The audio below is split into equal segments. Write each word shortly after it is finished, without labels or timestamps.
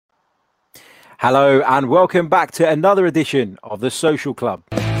Hello and welcome back to another edition of the Social Club.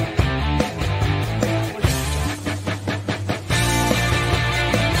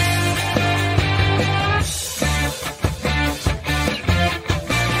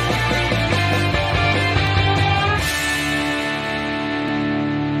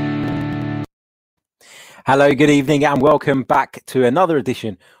 Hello, good evening and welcome back to another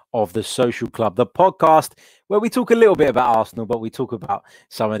edition of the Social Club, the podcast where we talk a little bit about Arsenal, but we talk about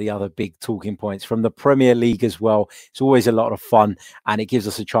some of the other big talking points from the Premier League as well. It's always a lot of fun and it gives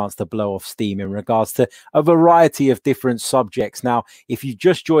us a chance to blow off steam in regards to a variety of different subjects. Now, if you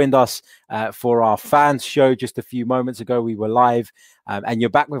just joined us for our fans show just a few moments ago, we were live and you're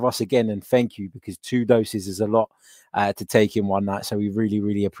back with us again, and thank you, because 2 doses is a lot to take in one night. So we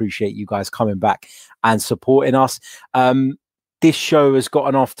really appreciate you guys coming back and supporting us. This show has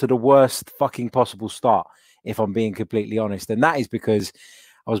gotten off to the worst fucking possible start, if I'm being completely honest. And that is because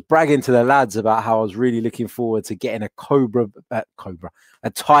I was bragging to the lads about how I was really looking forward to getting a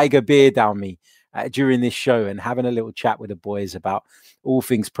tiger beer down me during this show and having a little chat with the boys about all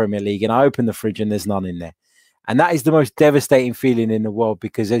things Premier League. And I opened the fridge and there's none in there. And that is the most devastating feeling in the world,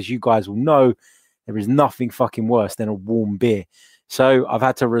 because as you guys will know, there is nothing fucking worse than a warm beer. So I've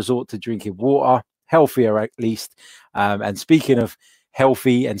had to resort to drinking water, healthier at least. And speaking of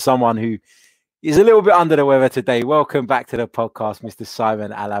healthy and someone who is a little bit under the weather today, welcome back to the podcast, Mr.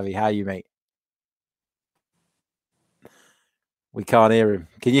 Simon Alavi. How are you, mate? We can't hear him.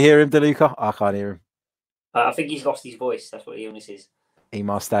 Can you hear him, DeLuca? I can't hear him. I think he's lost his voice. That's what the illness is. He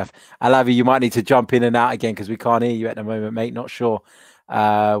must have. Alavi, you might need to jump in and out again because we can't hear you at the moment, mate. Not sure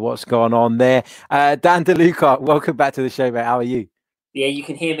what's going on there. Dan DeLuca, welcome back to the show, mate. How are you? Yeah, you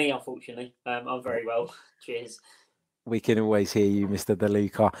can hear me, unfortunately. I'm very well. Cheers. We can always hear you, Mr.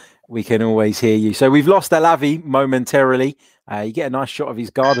 DeLuca. We can always hear you. So we've lost Alavi momentarily. You get a nice shot of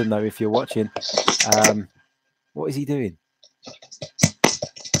his garden, though, if you're watching. What is he doing?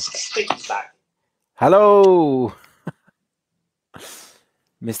 He's back. Hello,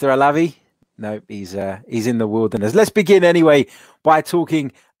 Mr. Alavi. No, he's in the wilderness. Let's begin anyway by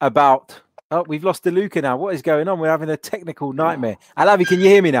talking about... Oh, we've lost DeLuca now. What is going on? We're having a technical nightmare. Alavi, can you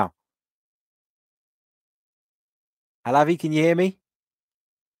hear me now? Alavi, can you hear me?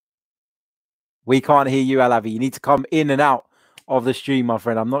 We can't hear you, Alavi. You need to come in and out of the stream, my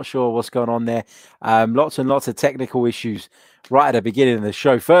friend. I'm not sure what's going on there. Lots and lots of technical issues right at the beginning of the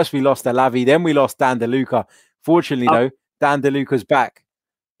show. First, we lost Alavi. Then we lost Dan DeLuca. Fortunately, though, Dan DeLuca's back.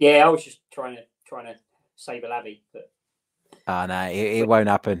 Yeah, I was just trying to save Alavi, but... Oh, no, it won't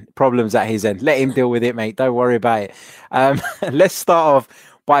happen. Problems at his end. Let him deal with it, mate. Don't worry about it. Let's start off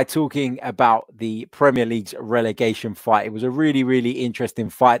by talking about the Premier League's relegation fight. It was a really interesting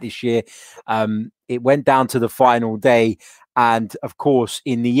fight this year. It went down to the final day. And, of course,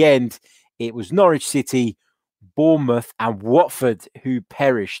 in the end, it was Norwich City, Bournemouth and Watford who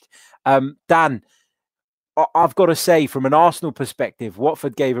perished. Dan, I've got to say, from an Arsenal perspective,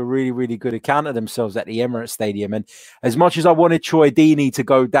 Watford gave a really good account of themselves at the Emirates Stadium. And as much as I wanted Troy Deeney to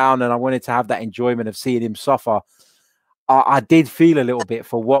go down and I wanted to have that enjoyment of seeing him suffer, I did feel a little bit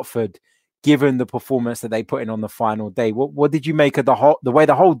for Watford, given the performance that they put in on the final day. What did you make of the way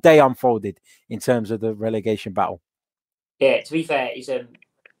the whole day unfolded in terms of the relegation battle? Yeah, to be fair, it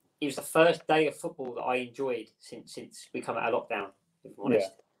was the first day of football that I enjoyed since we come out of lockdown, if I'm honest.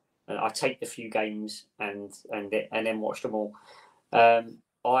 Yeah. And I taped a few games and then watched them all.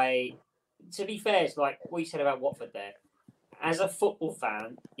 To be fair, it's like what you said about Watford there. As a football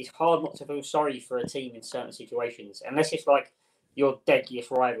fan, it's hard not to feel sorry for a team in certain situations, unless it's like your deadliest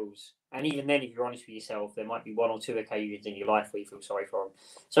rivals. And even then, if you're honest with yourself, there might be 1 or 2 occasions in your life where you feel sorry for them.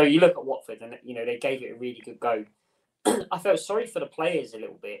 So you look at Watford and, they gave it a really good go. I felt sorry for the players a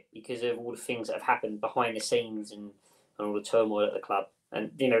little bit because of all the things that have happened behind the scenes and all the turmoil at the club.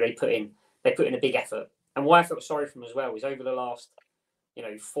 And, they put in a big effort. And why I felt sorry for them as well is over the last,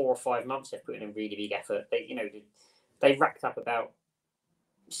 4 or 5 months, they've put in a really big effort. They racked up about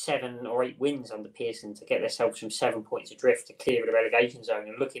 7 or 8 wins under Pearson to get themselves from 7 points adrift to clear the relegation zone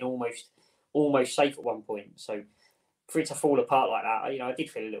and looking almost safe at one point. So for it to fall apart like that, I did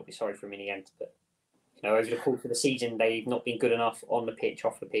feel a little bit sorry for him in the end. But over the course of the season, they've not been good enough on the pitch,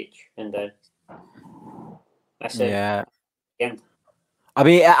 off the pitch, and that's it. Yeah. The end. I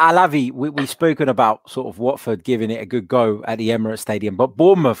mean, Alavi, we've spoken about sort of Watford giving it a good go at the Emirates Stadium, but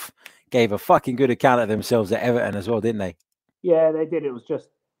Bournemouth gave a fucking good account of themselves at Everton as well, didn't they? Yeah, they did. It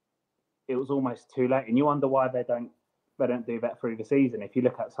was almost too late, and you wonder why they don't do that through the season. If you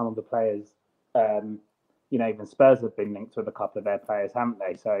look at some of the players, even Spurs have been linked with a couple of their players, haven't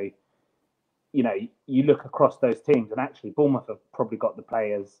they? So, you look across those teams, and actually Bournemouth have probably got the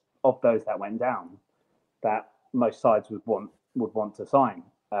players of those that went down that most sides would want to sign.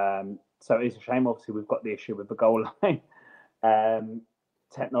 So it's a shame. Obviously, we've got the issue with the goal line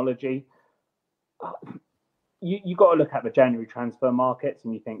technology. You got to look at the January transfer markets,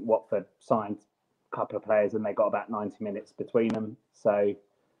 and you think Watford signed a couple of players, and they got about 90 minutes between them. So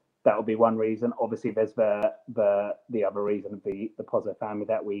that will be one reason. Obviously, there's the other reason of the Pozzo family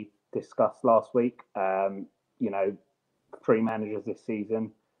that we discussed last week. 3 managers this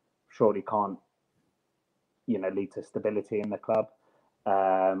season surely can't lead to stability in the club.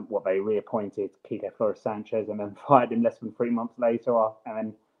 What they reappointed Quique Flores Sanchez and then fired him less than 3 months later, and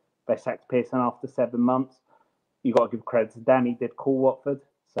then they sacked Pearson after 7 months. You got to give credit to Danny. Did call Watford,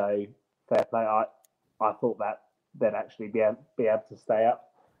 so fair play. I thought that they'd actually be able to stay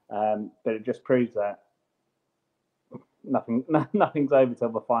up, but it just proves that nothing's over till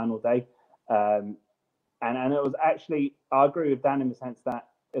the final day. And it was actually, I agree with Dan in the sense that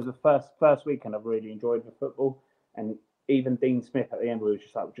it was the first weekend I've really enjoyed the football, and even Dean Smith at the end was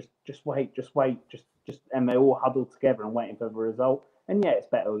just like, just wait, and they all huddled together and waiting for the result. And yeah, it's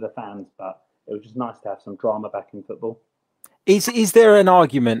better with the fans, but it was just nice to have some drama back in football. Is there an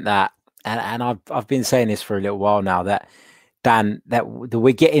argument that, and I've been saying this for a little while now, that Dan, that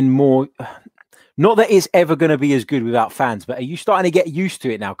we're getting more, not that it's ever going to be as good without fans, but are you starting to get used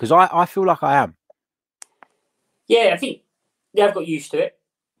to it now? Because I feel like I am. Yeah, I think I've got used to it.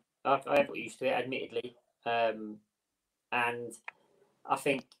 I have got used to it, admittedly. And I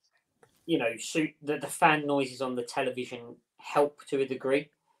think, the fan noises on the television help to a degree,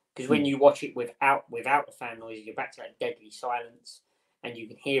 because when you watch it without the fan noises, you're back to that deadly silence and you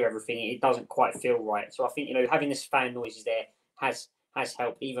can hear everything. It doesn't quite feel right. So I think, having this fan noises there has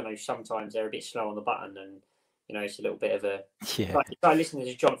helped, even though sometimes they're a bit slow on the button and, it's a little bit of a... Yeah. Like listening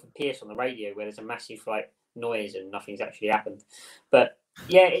to Jonathan Pierce on the radio where there's a massive, noise and nothing's actually happened. But,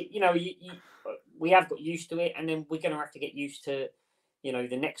 yeah, we have got used to it, and then we're going to have to get used to,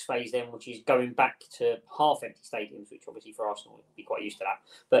 the next phase then, which is going back to half-empty stadiums, which obviously for Arsenal would be quite used to that.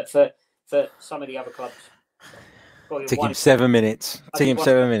 But for some of the other clubs... Took him 7 minutes. I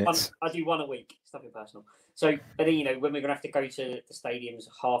do one a week. It's nothing personal. So, but then, when we're going to have to go to the stadiums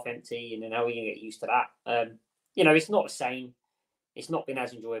half-empty, and then how are we going to get used to that? It's not the same. It's not been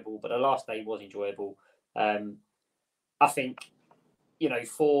as enjoyable, but the last day was enjoyable. I think,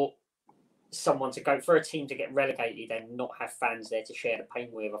 for someone to go, for a team to get relegated and not have fans there to share the pain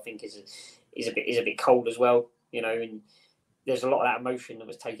with, I think is a bit cold as well. And there's a lot of that emotion that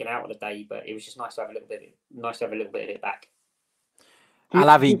was taken out of the day, but it was just nice to have a little bit of it back. Do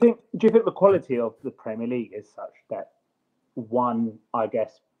you think the quality of the Premier League is such that one, I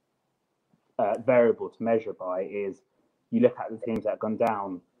guess, variable to measure by is you look at the teams that have gone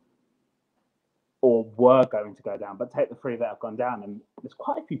down or were going to go down, but take the 3 that have gone down, and there's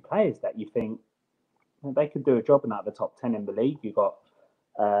quite a few players that you think they could do a job in out of the top 10 in the league. You've got,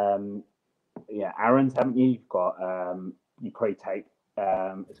 Aaron's, haven't you? You've got, you probably take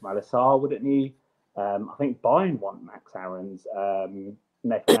Ismail Assar, wouldn't you? I think Bayern want Max Aaron's.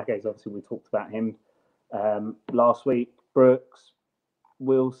 Nathan Ake, obviously, we talked about him last week. Brooks,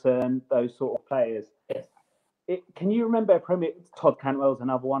 Wilson, those sort of players. Yes. Can you remember Todd Cantwell's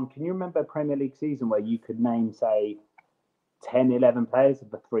another one. Can you remember a Premier League season where you could name, say, 10, 11 players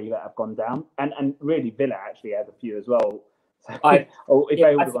of the 3 that have gone down? And really, Villa actually had a few as well. So,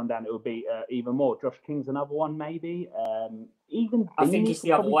 they would have gone down, it would be even more. Josh King's another one, maybe. Even I think it's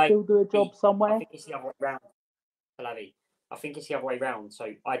the other way. Still do a job somewhere. I think it's the other way round, Alavi. I think it's the other way round.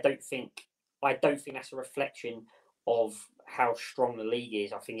 So I don't think that's a reflection of how strong the league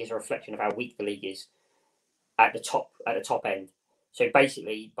is. I think it's a reflection of how weak the league is at the top end. So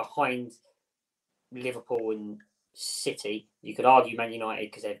basically, behind Liverpool and City, you could argue Man United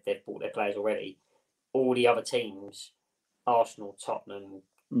because they've bought their players already. All the other teams, Arsenal, Tottenham,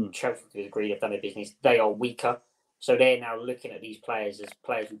 Chelsea to a degree, they've done their business. They are weaker. So they're now looking at these players as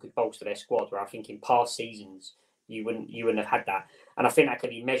players who could bolster their squad, where I think in past seasons you wouldn't have had that. And I think that can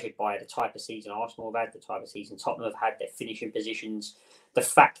be measured by the type of season Arsenal have had, the type of season Tottenham have had, their finishing positions, the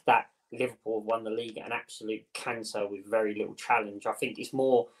fact that Liverpool have won the league at an absolute canter with very little challenge. I think it's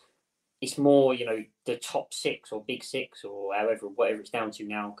more, the top 6 or big 6 or whatever it's down to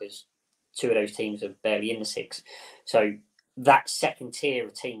now, because 2 of those teams are barely in the 6. So that second tier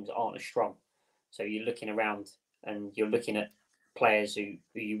of teams aren't as strong. So you're looking around and you're looking at players who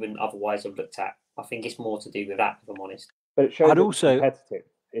you wouldn't otherwise have looked at. I think it's more to do with that, if I'm honest. But it shows competitive.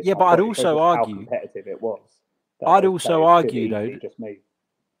 I'd also argue how competitive it was. I'd also argue, though, just me.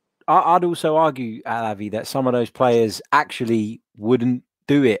 I'd also argue, Alavi, that some of those players actually wouldn't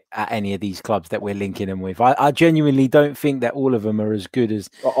do it at any of these clubs that we're linking them with. I genuinely don't think that all of them are as good as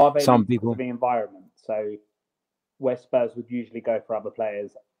some people. The environment. So where Spurs would usually go for other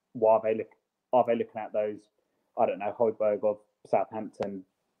players, are they looking at those? I don't know, Højbjerg of Southampton,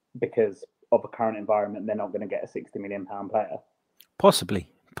 because of the current environment, they're not going to get a £60 million player. Possibly,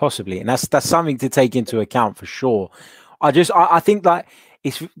 and that's something to take into account for sure. I think like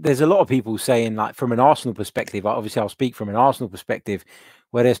there's a lot of people saying, like, from an Arsenal perspective. Obviously, I'll speak from an Arsenal perspective,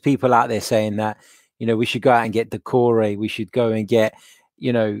 where there's people out there saying that, you know, we should go out and get Decore, we should go and get,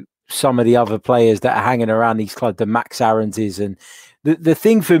 you know, some of the other players that are hanging around these clubs, the Max Aaronses. And the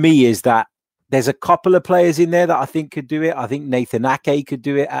thing for me is that there's a couple of players in there that I think could do it. I think Nathan Ake could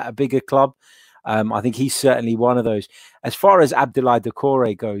do it at a bigger club. I think he's certainly one of those. As far as Abdoulaye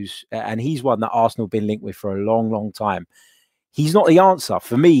Decore goes, and he's one that Arsenal been linked with for a long, long time, he's not the answer.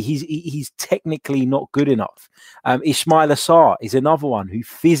 For me, he's technically not good enough. Ismail Assar is another one who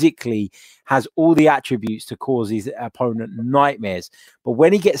physically has all the attributes to cause his opponent nightmares. But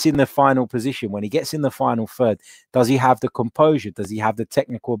when he gets in the final position, when he gets in the final third, does he have the composure? Does he have the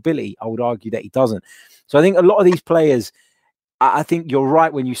technical ability? I would argue that he doesn't. So I think a lot of these players, I think you're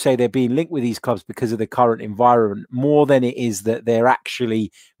right when you say they're being linked with these clubs because of the current environment, more than it is that they're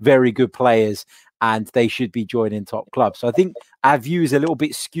actually very good players and they should be joining top clubs. So I think our view is a little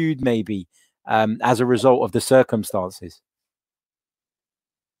bit skewed, maybe, as a result of the circumstances.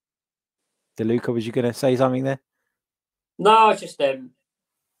 DeLuca, was you going to say something there? No, just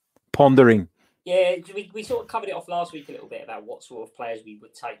pondering. Yeah, we sort of covered it off last week a little bit about what sort of players we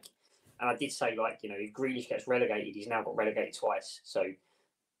would take. And I did say, like, you know, if Grealish gets relegated, he's now got relegated twice. So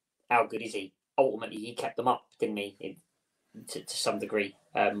how good is he? Ultimately, he kept them up, didn't he, to some degree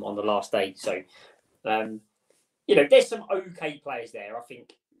on the last day. So, you know, there's some okay players there. I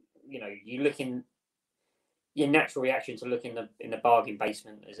think, you know, your natural reaction to look in the bargain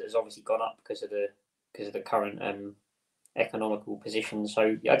basement has obviously gone up because of the current economical position.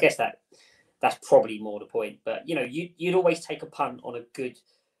 So I guess that's probably more the point. But, you know, you'd always take a punt on a good,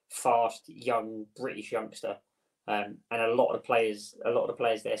 fast, young British youngster, and a lot of the players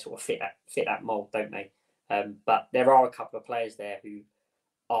there sort of fit that mold, don't they? But there are a couple of players there who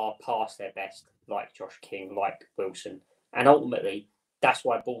are past their best, like Josh King, like Wilson, and ultimately that's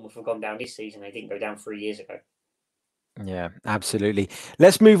why Bournemouth have gone down this season. They didn't go down 3 years ago. Yeah, absolutely.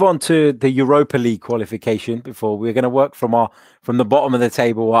 Let's move on to the Europa League qualification. Before we're going to work from the bottom of the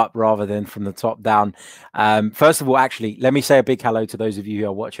table up rather than from the top down. First of all, actually, let me say a big hello to those of you who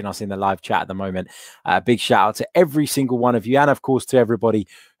are watching us in the live chat at the moment. Big shout out to every single one of you, and of course to everybody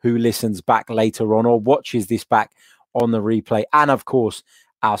who listens back later on or watches this back on the replay, and of course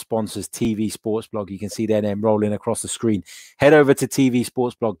our sponsors, TV Sports Blog. You can see their name rolling across the screen. Head over to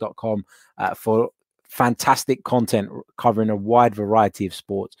tvsportsblog.com for fantastic content covering a wide variety of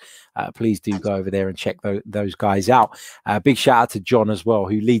sports. Please do go over there and check those guys out. Big shout out to John as well,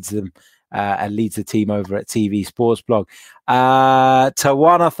 who leads them and leads the team over at TV Sports Blog. Tawana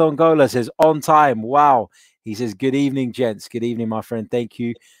Thongola says, on time. Wow. He says, good evening, gents. Good evening, my friend. Thank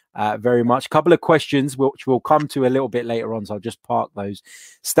you very much. Couple of questions, which we'll come to a little bit later on, so I'll just park those.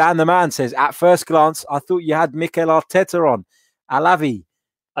 Stan the Man says, at first glance, I thought you had Mikel Arteta on. Alavi.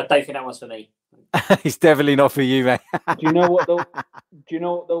 I don't think that one's for me. It's definitely not for you, mate. Do you know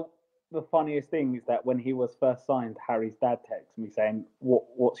what the funniest thing is that when he was first signed, Harry's dad texted me saying,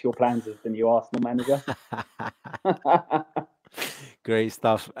 "What's your plans as the new Arsenal manager?" Great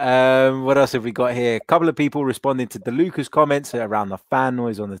stuff. What else have we got here? A couple of people responding to DeLuca's comments around the fan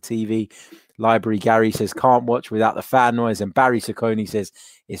noise on the TV. Library Gary says, can't watch without the fan noise. And Barry Sacconi says,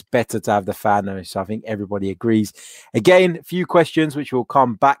 it's better to have the fan noise. So I think everybody agrees. Again, a few questions, which we'll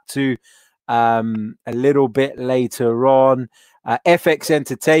come back to a little bit later on. FX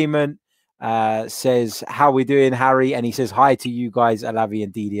Entertainment says, how we doing, Harry? And he says, hi to you guys, Alavi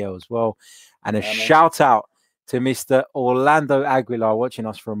and DDL as well. And a shout out to Mr. Orlando Aguilar watching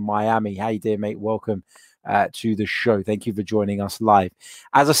us from Miami. How you doing, mate? Welcome to the show. Thank you for joining us live.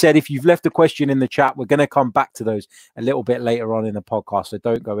 As I said, if you've left a question in the chat, we're going to come back to those a little bit later on in the podcast, so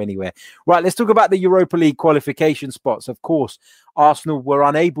don't go anywhere. Right, let's talk about the Europa League qualification spots. Of course, Arsenal were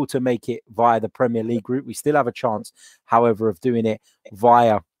unable to make it via the Premier League route. We still have a chance, however, of doing it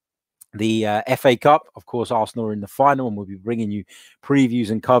via the FA Cup. Of course, Arsenal are in the final, and we'll be bringing you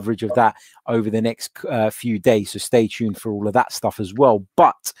previews and coverage of that over the next few days. So stay tuned for all of that stuff as well.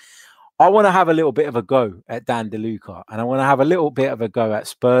 But I want to have a little bit of a go at Dan DeLuca, and I want to have a little bit of a go at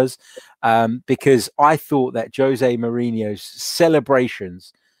Spurs because I thought that Jose Mourinho's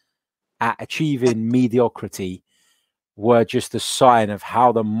celebrations at achieving mediocrity were just a sign of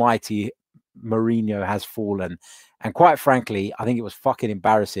how the mighty Mourinho has fallen. And quite frankly, I think it was fucking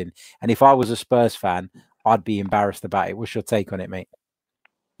embarrassing. And if I was a Spurs fan, I'd be embarrassed about it. What's your take on it, mate?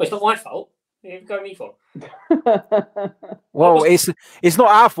 Well, it's not my fault. What are you going me for? Well, it's not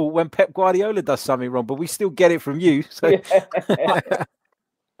our fault when Pep Guardiola does something wrong, but we still get it from you. So,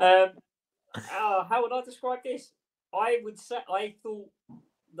 how would I describe this? I would say I thought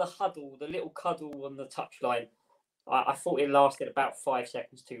the huddle, the little cuddle on the touchline, I thought it lasted about 5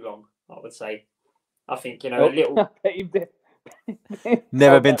 seconds too long. I would say. I think a little.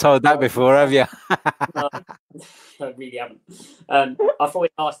 Never been told that before, have you? No, I really haven't. I thought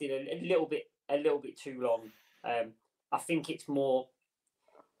it lasted a little bit too long. I think it's a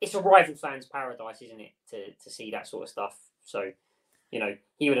rival fan's paradise, isn't it, to see that sort of stuff. So,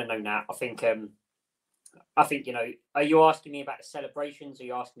 he would have known that. I think, are you asking me about the celebrations? Are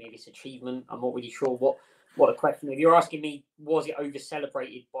you asking me if it's achievement? I'm not really sure what the question. If you're asking me, was it over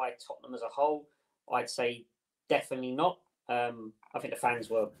celebrated by Tottenham as a whole? I'd say definitely not. I think the fans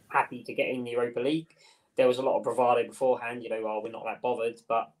were happy to get in the Europa League. There was a lot of bravado beforehand, we're not that bothered,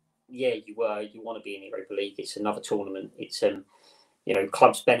 but yeah, you want to be in the Europa League. It's another tournament. It's,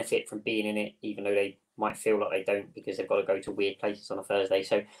 clubs benefit from being in it, even though they might feel like they don't because they've got to go to weird places on a Thursday.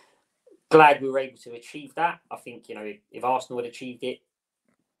 So glad we were able to achieve that. I think, if Arsenal had achieved it,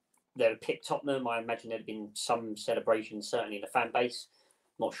 they would have picked Tottenham. I imagine there'd been some celebration, certainly in the fan base.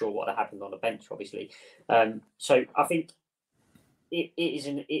 Not sure what had happened on the bench, obviously. So I think it is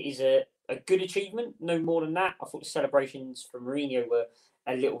a good achievement, no more than that. I thought the celebrations for Mourinho were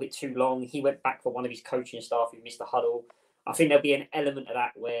a little bit too long. He went back for one of his coaching staff who missed the huddle. I think there'll be an element of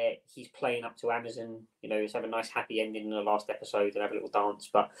that where he's playing up to Amazon. He's have a nice happy ending in the last episode and have a little dance.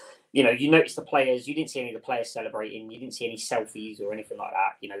 But you notice the players. You didn't see any of the players celebrating. You didn't see any selfies or anything like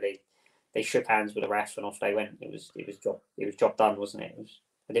that. They shook hands with the ref and off they went. It was job done, wasn't it?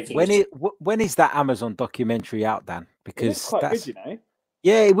 When is that Amazon documentary out, Dan? Because quite good,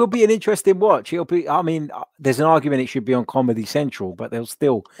 Yeah, it will be an interesting watch. It'll be. I mean, there's an argument it should be on Comedy Central, but it's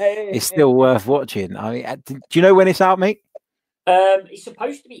still worth watching. I mean, do you know when it's out, mate? It's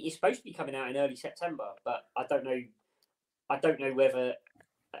supposed to be coming out in early September, but I don't know whether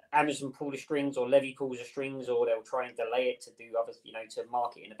Amazon pull the strings or Levy pulls the strings, or they'll try and delay it to do others, to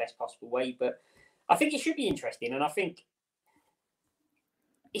market in the best possible way. But I think it should be interesting, and I think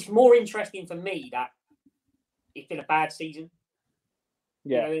it's more interesting for me that it's been a bad season.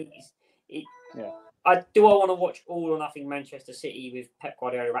 Yeah. I want to watch all or nothing Manchester City with Pep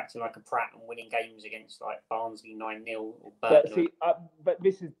Guardiola acting like a prat and winning games against like Barnsley 9-0 or Burton. But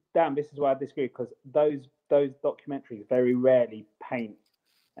this is why I disagree, because those documentaries very rarely paint,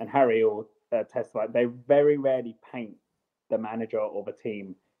 and Harry will testify, they very rarely paint the manager or the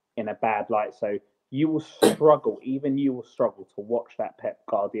team in a bad light. So you will struggle to watch that Pep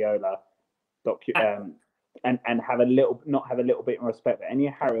Guardiola and not have a little bit of respect. And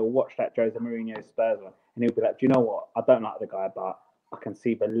Harry will watch that Jose Mourinho Spurs one, and he'll be like, "Do you know what? I don't like the guy, but I can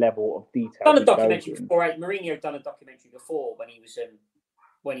see the level of detail." Done a documentary before. Right? Mourinho done a documentary before when he was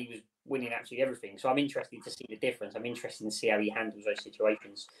winning absolutely everything. So I'm interested to see the difference. I'm interested to see how he handles those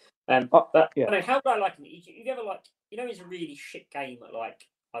situations. But yeah. I don't know, how would I like him? You ever it's a really shit game at the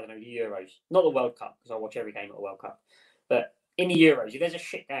Euros, not the World Cup, because I watch every game at the World Cup. But in the Euros, if there's a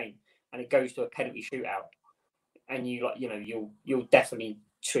shit game and it goes to a penalty shootout, and you'll definitely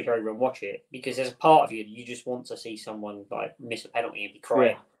switch over and watch it, because there's a part of you just want to see someone miss a penalty and be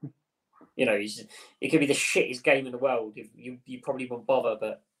crying. Yeah. It could be the shittest game in the world. If you probably won't bother,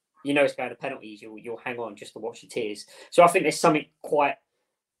 but it's going to penalties. You'll hang on just to watch the tears. So I think there's something quite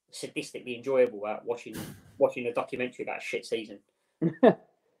sadistically enjoyable about watching a documentary about a shit season. Do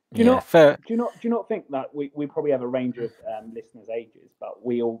you not think that we probably have a range of listeners' ages, but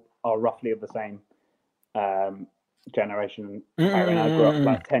we all are roughly of the same generation? Harry and I grew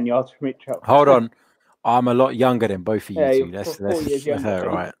up 10 yards from each other. Hold on, I'm a lot younger than both of you two. That's 4 years younger.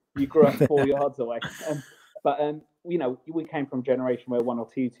 Right. You grew up 4 yards away. But we came from a generation where one or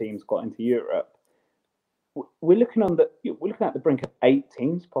two teams got into Europe. We're looking at the brink of 8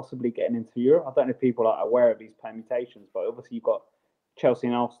 teams possibly getting into Europe. I don't know if people are aware of these permutations, but obviously you've got Chelsea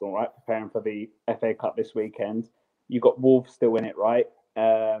and Arsenal, right, preparing for the FA Cup this weekend. You've got Wolves still in it, right?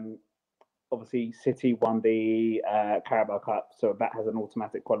 Obviously, City won the Carabao Cup, so that has an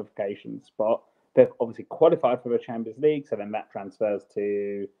automatic qualification spot. They've obviously qualified for the Champions League, so then that transfers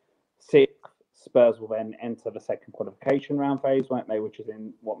to 6th. Spurs will then enter the second qualification round phase, won't they? Which is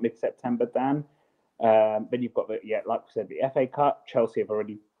in mid-September, Dan. Then you've got like we said, the FA Cup. Chelsea have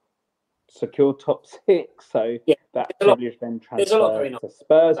already secured top 6, so that privilege then transfers to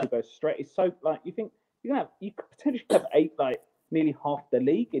Spurs, who go straight. It's so you think you could potentially have 8, nearly half the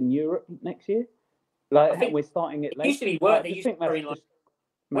league in Europe next year. Like, I think we're starting it late. Used to be work. They used to bring like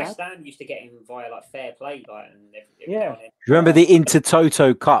West Ham used to get him via like fair play, like and every now and then. Do you remember the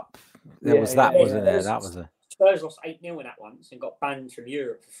Intertoto Cup? There was that, wasn't there? That was Spurs lost 8-0 in that once and got banned from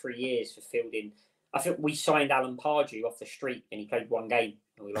Europe for 3 years for fielding. I think we signed Alan Pardew off the street and he played one game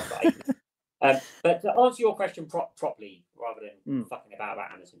and we lost 8-0. But to answer your question properly, rather than fucking about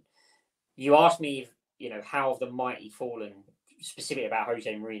Anderson, you asked me if, how have the mighty fallen, specifically about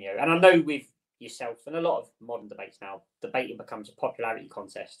Jose Mourinho. And I know with yourself and a lot of modern debates now, debating becomes a popularity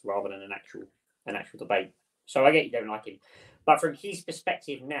contest rather than an actual debate. So I get you don't like him. But from his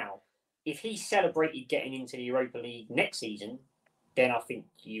perspective now, if he celebrated getting into the Europa League next season, then I think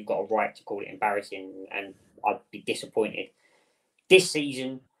you've got a right to call it embarrassing and I'd be disappointed. This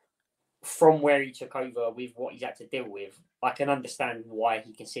season, from where he took over with what he's had to deal with, I can understand why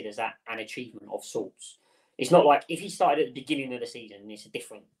he considers that an achievement of sorts. It's not like if he started at the beginning of the season, it's a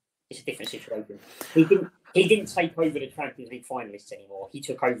different situation. He didn't take over the Champions League finalists anymore. He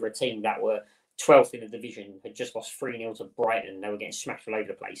took over a team that were 12th in the division, had just lost 3-0 to Brighton. They were getting smashed all over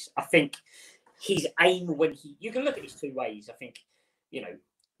the place. I think his aim you can look at this two ways. I think,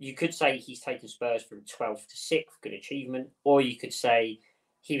 you could say he's taken Spurs from 12th to 6th, good achievement. Or you could say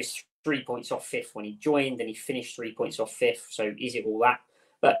he was 3 points off 5th when he joined and he finished 3 points off 5th. So is it all that?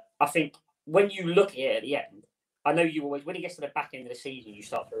 But I think when you look at it at the end, I know you always, when it gets to the back end of the season, you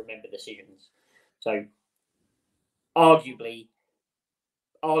start to remember decisions. So arguably,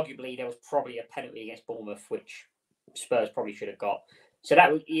 there was probably a penalty against Bournemouth, which Spurs probably should have got. So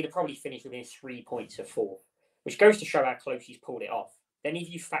he'd have probably finished within 3 points of 4, which goes to show how close he's pulled it off. Then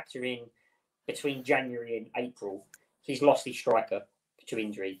if you factor in between January and April, he's lost his striker to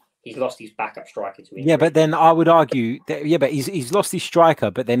injury. He's lost his backup striker to injury. Yeah, but then I would argue that, but he's lost his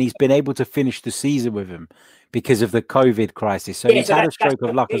striker, but then he's been able to finish the season with him because of the COVID crisis. So he's had a stroke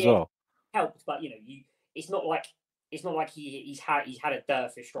of luck as well. Helped, but it's not like he's had a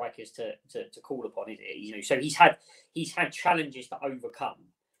dearth of strikers to call upon, is it? So he's had challenges to overcome,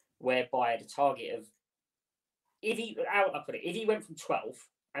 whereby the target of if he went from 12th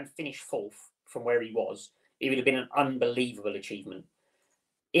and finished 4th from where he was, it would have been an unbelievable achievement.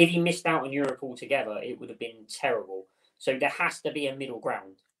 If he missed out on Europe altogether, it would have been terrible. So there has to be a middle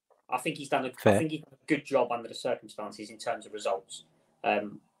ground. I think he's done a good job under the circumstances in terms of results.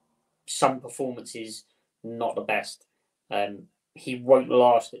 Some performances not the best. He won't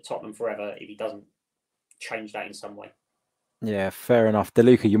last at Tottenham forever if he doesn't change that in some way. Yeah, fair enough.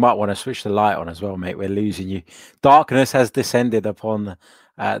 DeLuca, you might want to switch the light on as well, mate. We're losing you. Darkness has descended upon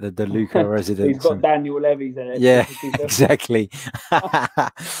the DeLuca residents. He's got Daniel Levy's in it. Yeah, exactly.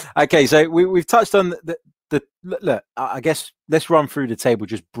 Okay, so we've touched on the look. I guess let's run through the table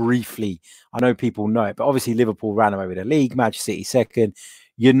just briefly. I know people know it, but obviously Liverpool ran away with the league. Manchester City second,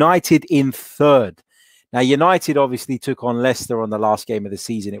 United in third. Now, United obviously took on Leicester on the last game of the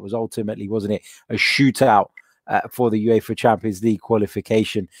season. It was ultimately, wasn't it, a shootout for the UEFA Champions League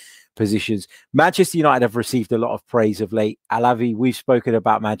qualification positions. Manchester United have received a lot of praise of late. Alavi, we've spoken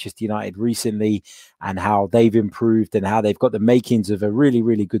about Manchester United recently and how they've improved and how they've got the makings of a really,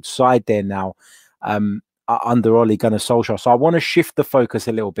 really good side there now under Ole Gunnar Solskjaer. So I want to shift the focus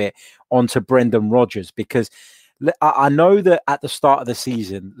a little bit onto Brendan Rodgers, because I know that at the start of the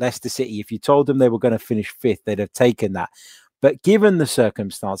season, Leicester City, if you told them they were going to finish 5th, they'd have taken that. But given the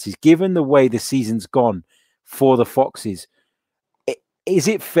circumstances, given the way the season's gone for the Foxes, is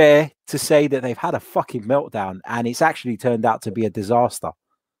it fair to say that they've had a fucking meltdown and it's actually turned out to be a disaster?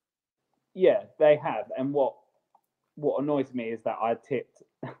 Yeah, they have. And what annoys me is that I tipped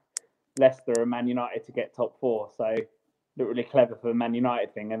Leicester and Man United to get top 4. So look really clever for the Man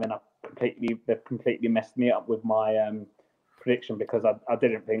United thing. And then they've completely messed me up with my prediction, because I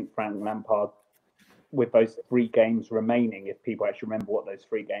didn't think Frank Lampard, with those 3 games remaining, if people actually remember what those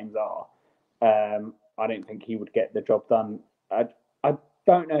 3 games are, I don't think he would get the job done. I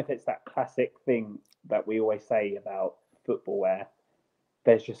don't know if it's that classic thing that we always say about football, where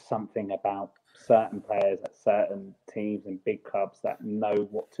there's just something about certain players at certain teams and big clubs that know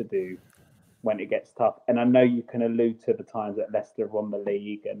what to do when it gets tough. And I know you can allude to the times that Leicester have won the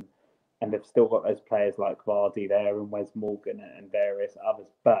league and they've still got those players like Vardy there and Wes Morgan and various others.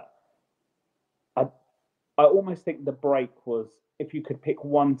 But I almost think the break was, if you could pick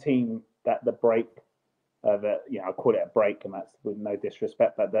one team that the break, I call it a break, and that's with no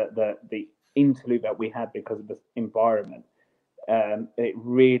disrespect, but the interlude that we had because of the environment, it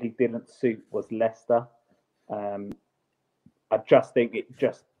really didn't suit, was Leicester. I just think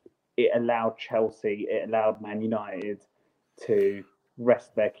it allowed Chelsea, it allowed Man United to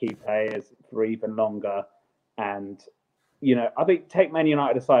rest their key players for even longer, and I think take Man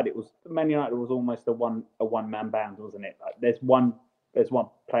United aside, Man United was almost a one-man band, wasn't it? Like, there's one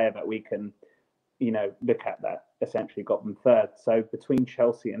player that we can, look at that essentially got them third. So between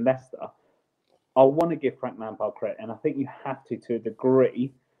Chelsea and Leicester, I want to give Frank Lampard credit, and I think you have to a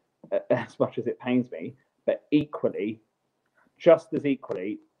degree, as much as it pains me, but just as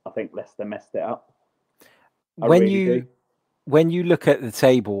equally, I think Leicester messed it up. When you look at the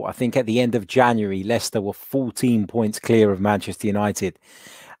table, I think at the end of January, Leicester were 14 points clear of Manchester United.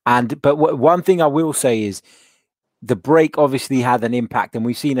 But one thing I will say is the break obviously had an impact, and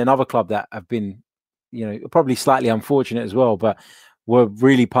we've seen another club that have been, probably slightly unfortunate as well, but were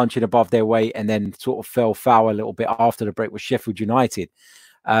really punching above their weight and then sort of fell foul a little bit after the break with Sheffield United.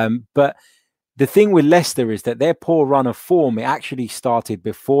 But the thing with Leicester is that their poor run of form, it actually started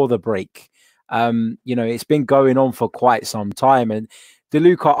before the break. It's been going on for quite some time. And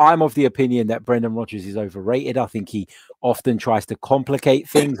DeLuca, I'm of the opinion that Brendan Rodgers is overrated. I think he often tries to complicate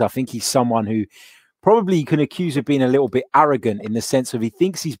things. I think he's someone who probably you can accuse of being a little bit arrogant in the sense of he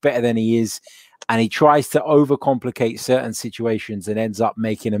thinks he's better than he is, and he tries to overcomplicate certain situations and ends up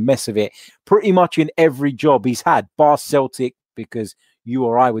making a mess of it pretty much in every job he's had, bar Celtic, because you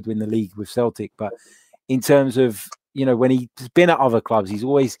or I would win the league with Celtic. But in terms of, when he's been at other clubs, he's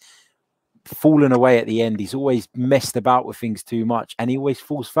always fallen away at the end. He's always messed about with things too much, and he always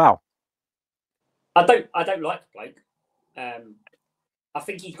falls foul. I don't like the bloke. I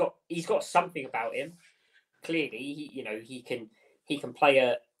think he's got something about him. Clearly, he can play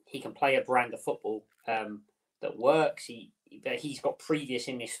a brand of football that works. He's got previous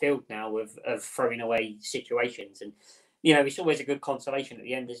in this field now of throwing away situations, and it's always a good consolation at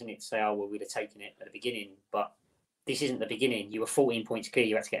the end, isn't it? To say, oh well, we'd have taken it at the beginning, but this isn't the beginning. You were 14 points clear.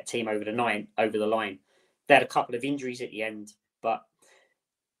 You had to get a team over the line. They had a couple of injuries at the end, but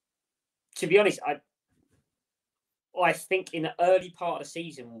to be honest, I think in the early part of the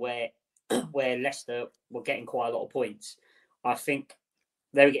season where Leicester were getting quite a lot of points, I think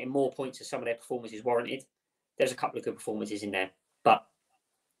they were getting more points as some of their performances warranted. There's a couple of good performances in there, but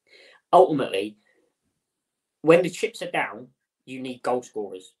ultimately, when the chips are down, you need goal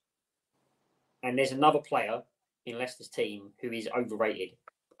scorers, and there's another player in Leicester's team who is overrated.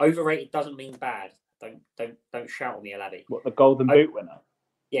 Overrated doesn't mean bad. Don't shout at me, Alabi. What, the Golden Boot winner?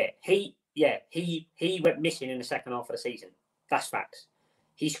 Yeah, he went missing in the second half of the season. That's facts.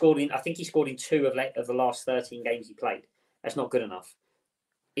 I think he scored in 2 of the last 13 games he played. That's not good enough.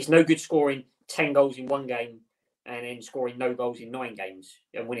 It's no good scoring 10 goals in one game and then scoring no goals in 9 games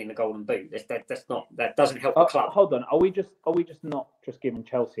and winning the Golden Boot. That doesn't help the club. Hold on, are we just not just giving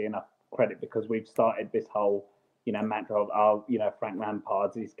Chelsea enough credit because we've started this whole mantra of Frank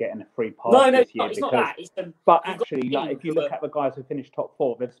Lampard is getting a free pass this year? It's not that. But actually, if you look at the guys who finished top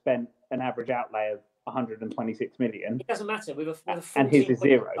 4, they've spent an average outlay of 126 million. It doesn't matter with a and his is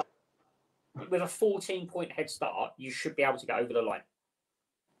 0. With a 14-point head start, you should be able to get over the line.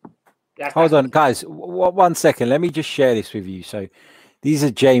 Hold on, guys. 1 second. Let me just share this with you. So, these are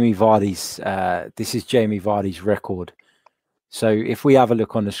Jamie Vardy's. This is Jamie Vardy's record. So, if we have a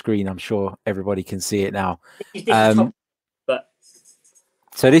look on the screen, I'm sure everybody can see it now.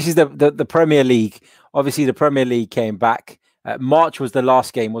 So, this is the Premier League. Obviously, the Premier League came back. March was the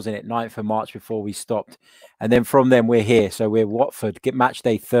last game, wasn't it? 9th of March before we stopped, and then from then we're here. So we're Watford. Match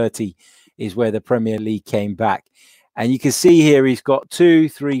day 30 is where the Premier League came back. And you can see here he's got 2,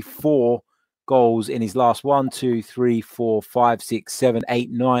 3, 4 goals in his last 1, 2, 3, 4, 5, 6, 7,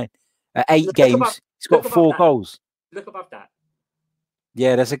 8, 9, 8 games. He's got 4 goals. Look above that.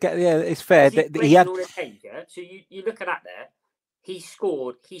 Yeah, it's fair. He had. So you look at that there. He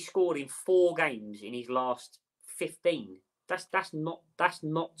scored in 4 games in his last 15. That's not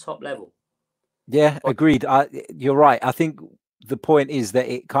top level. Yeah, agreed. You're right. I think the point is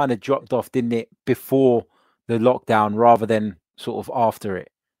that it kind of dropped off, didn't it, before the lockdown rather than sort of after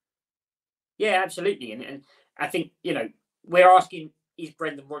it. Yeah, absolutely. And I think, we're asking, is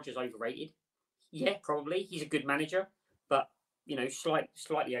Brendan Rodgers overrated? Yeah, probably. He's a good manager, but,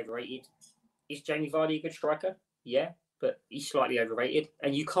 slightly overrated. Is Jamie Vardy a good striker? Yeah, but he's slightly overrated.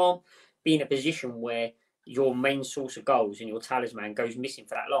 And you can't be in a position where your main source of goals and your talisman goes missing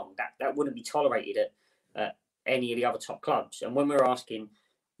for that long. That wouldn't be tolerated at any of the other top clubs. And when we're asking,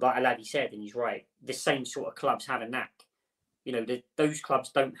 like Alabi said, and he's right, the same sort of clubs have a knack. Those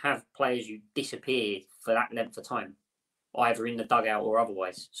clubs don't have players who disappear for that length of time, either in the dugout or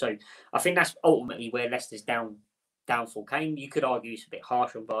otherwise. So I think that's ultimately where Leicester's downfall came. You could argue it's a bit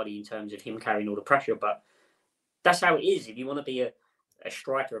harsh on Vardy in terms of him carrying all the pressure, but that's how it is. If you want to be a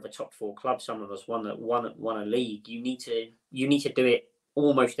striker of a top 4 club, someone that's won a league, you need to do it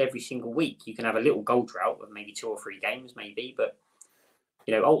almost every single week. You can have a little goal drought of maybe 2 or 3 games, maybe, but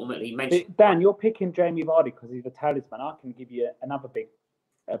ultimately, Dan, you're picking Jamie Vardy because he's a talisman. I can give you another big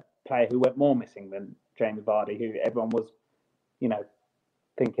player who went more missing than Jamie Vardy, who everyone was,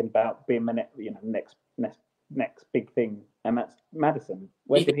 thinking about being next big thing, and that's Maddison.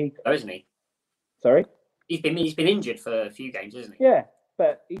 Where did he go? Isn't he? Sorry, he's been injured for a few games, isn't he? Yeah,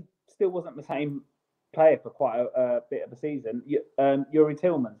 but he still wasn't the same player for quite a bit of a season. Yuri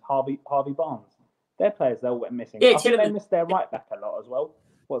Tillmans, Harvey Barnes, their players they all went missing. Yeah, I think they missed their right back a lot as well.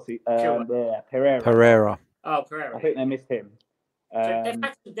 What's he? Pereira. Oh, Pereira. I think they missed him. So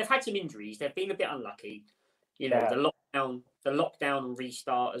they've had some injuries. They've been a bit unlucky. The lockdown and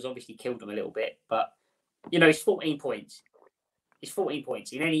restart has obviously killed them a little bit. But it's 14 points. It's 14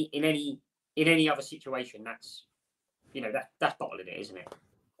 points in any other situation. That's that's bottling it, isn't it?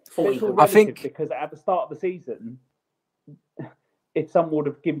 I think because at the start of the season, if someone would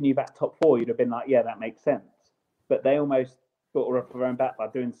have given you that top 4, you'd have been like, yeah, that makes sense. But they almost got off their own back by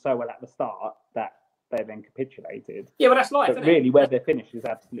doing so well at the start that they then capitulated. Yeah, well, that's life. But really, where they finish is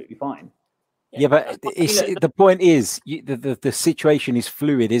absolutely fine. Yeah, but the point is the situation is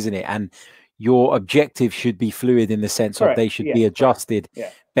fluid, isn't it? And your objective should be fluid in the sense of they should be adjusted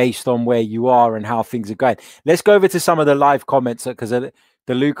based on where you are and how things are going. Let's go over to some of the live comments because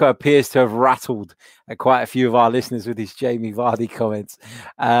DeLuca appears to have rattled quite a few of our listeners with his Jamie Vardy comments.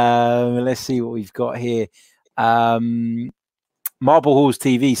 Let's see what we've got here. Marble Halls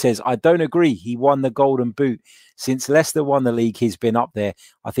TV says, I don't agree. He won the Golden Boot. Since Leicester won the league, he's been up there.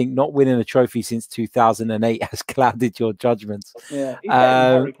 I think not winning a trophy since 2008 has clouded your judgments. Yeah, he's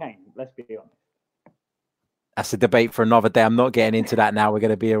better than Harry Kane, let's be honest. That's a debate for another day. I'm not getting into that now. We're going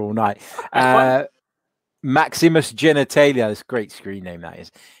to be here all night. Maximus Genitalia, that's a great screen name that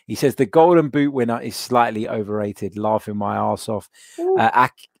is. He says, the Golden Boot winner is slightly overrated. Laughing my arse off.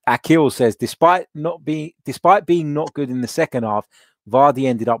 Akil says, despite being not good in the second half, Vardy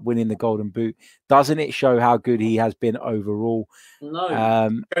ended up winning the Golden Boot. Doesn't it show how good he has been overall? No,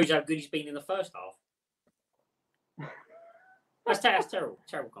 it shows how good he's been in the first half. That's terrible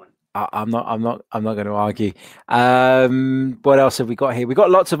comment. I'm not going to argue. What else have we got here? We got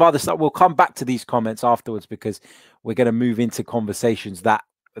lots of other stuff. We'll come back to these comments afterwards because we're going to move into conversations that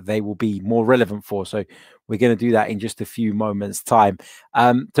they will be more relevant for. So we're going to do that in just a few moments' time.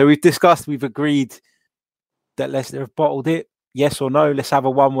 So we've agreed that Leicester have bottled it. Yes or no? Let's have a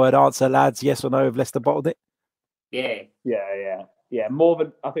one-word answer, lads. Yes or no? Have Leicester bottled it? Yeah. More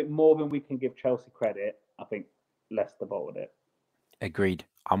than we can give Chelsea credit. I think Leicester bottled it. Agreed.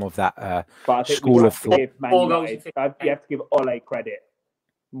 I'm of that but I think school of thought. You have to give Ole credit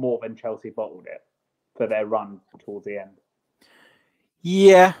more than Chelsea bottled it for their run towards the end.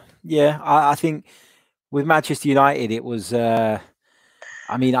 Yeah. I think with Manchester United, it was.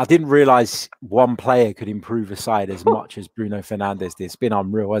 I didn't realise one player could improve a side as much as Bruno Fernandes did. It's been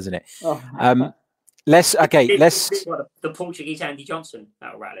unreal, hasn't it? Let's. The Portuguese Andy Johnson.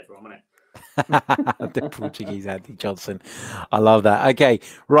 That'll rattle everyone, won't it? The Portuguese Andy Johnson. I love that. Okay,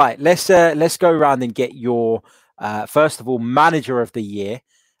 right. Let's go around and get your first of all manager of the year,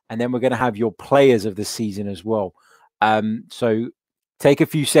 and then we're going to have your players of the season as well. So take a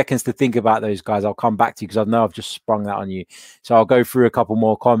few seconds to think about those guys. I'll come back to you because I know I've just sprung that on you. So I'll go through a couple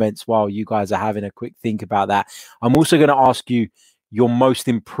more comments while you guys are having a quick think about that. I'm also going to ask you your most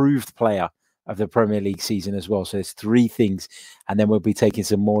improved player of the Premier League season as well. So there's 3 things, and then we'll be taking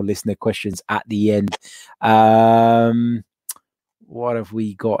some more listener questions at the end. What have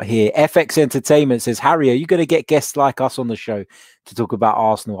we got here? FX Entertainment says, Harry, are you going to get guests like us on the show to talk about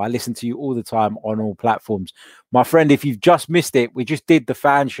Arsenal? I listen to you all the time on all platforms. My friend, if you've just missed it, we just did the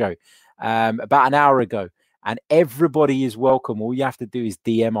fan show about an hour ago, and everybody is welcome. All you have to do is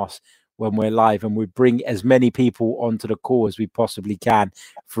DM us when we're live, and we bring as many people onto the call as we possibly can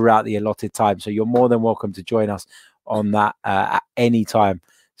throughout the allotted time. So you're more than welcome to join us on that at any time.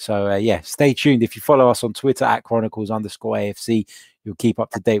 So, stay tuned. If you follow us on Twitter at Chronicles_AFC, you'll keep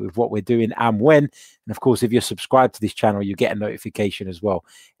up to date with what we're doing and when. And, of course, if you're subscribed to this channel, you get a notification as well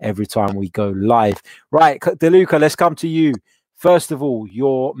every time we go live. Right, DeLuca, let's come to you. First of all,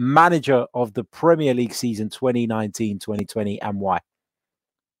 your manager of the Premier League season 2019-2020 and why?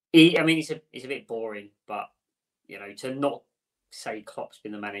 It's a bit boring, but, to not say Klopp's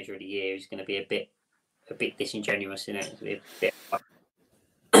been the manager of the year is going to be a bit disingenuous in it. A bit,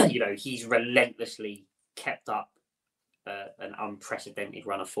 he's relentlessly kept up an unprecedented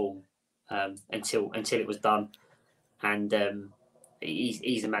run of form until it was done, and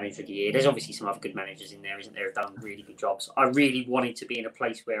he's the manager of the year. There's obviously some other good managers in there, isn't there? Have done really good jobs. I really wanted to be in a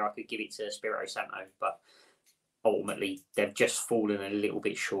place where I could give it to Espirito Santo, but ultimately they've just fallen a little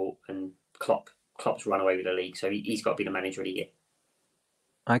bit short, and Klopp's run away with the league, so he's got to be the manager of the year.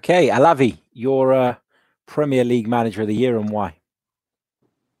 Okay, Alavi, your Premier League manager of the year, and why?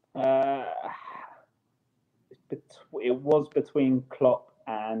 It was between Klopp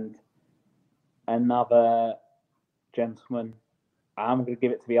and another gentleman. I'm going to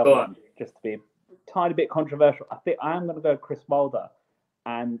give it to the other one, just to be a tiny bit controversial. I think I am going to go Chris Wilder,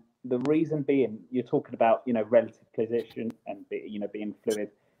 and the reason being, you're talking about relative position and being fluid.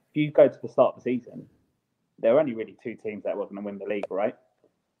 If you go to the start of the season, there are only really two teams that were going to win the league, right?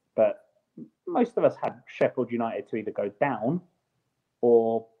 But most of us had Sheffield United to either go down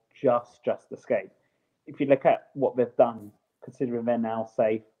or just escape. If you look at what they've done, considering they're now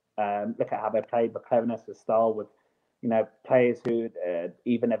safe, look at how they played, the cleverness, the style with players who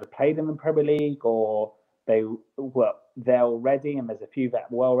either never played in the Premier League or they were there already, and there's a few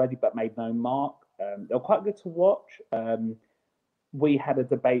that were already but made no mark. They're quite good to watch. We had a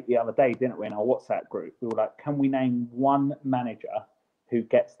debate the other day, didn't we, in our WhatsApp group? We were like, can we name one manager who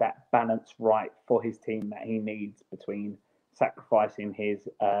gets that balance right for his team that he needs between sacrificing his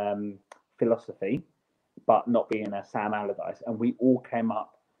philosophy but not being a Sam Allardyce? And we all came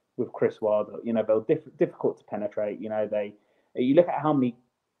up with Chris Wilder. They were difficult to penetrate. You look at how many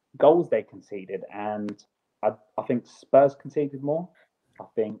goals they conceded, and I think Spurs conceded more. I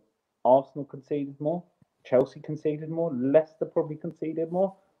think Arsenal conceded more. Chelsea conceded more. Leicester probably conceded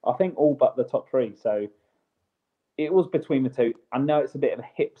more. I think all but the top three. So it was between the two. I know it's a bit of a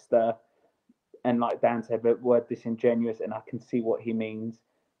hipster, and like Dan said, the word disingenuous, and I can see what he means.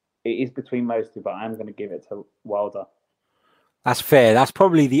 It is between those two, but I'm going to give it to Wilder. That's fair. That's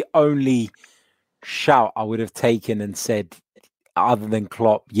probably the only shout I would have taken and said, other than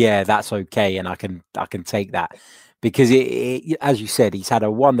Klopp, yeah, that's okay, and I can take that, because it as you said, he's had a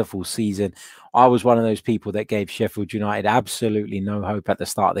wonderful season. I was one of those people that gave Sheffield United absolutely no hope at the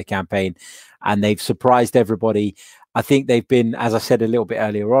start of the campaign, and they've surprised everybody. I think they've been, as I said a little bit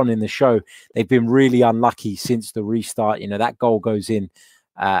earlier on in the show, they've been really unlucky since the restart. That goal goes in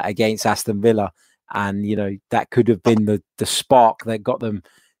against Aston Villa, and that could have been the spark that got them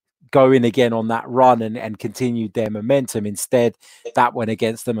going again on that run and continued their momentum. Instead, that went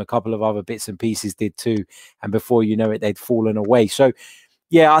against them. A couple of other bits and pieces did too, and before you know it, they'd fallen away. So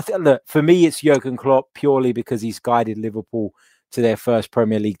yeah, I think, look, for me, it's Jurgen Klopp purely because he's guided Liverpool to their first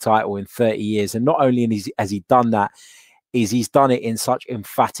Premier League title in 30 years. And not only has he done that, he's done it in such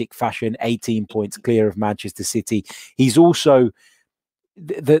emphatic fashion, 18 points clear of Manchester City. He's also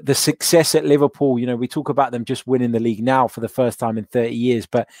the success at Liverpool. We talk about them just winning the league now for the first time in 30 years,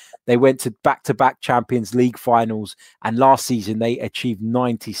 but they went to back-to-back Champions League finals, and last season they achieved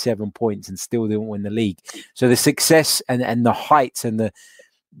 97 points and still didn't win the league. So the success and the heights and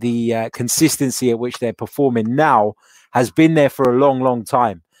the consistency at which they're performing now has been there for a long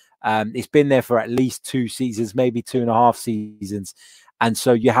time. It's been there for at least 2 seasons, maybe 2.5 seasons. And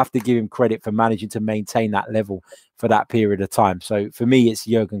so you have to give him credit for managing to maintain that level for that period of time. So for me, it's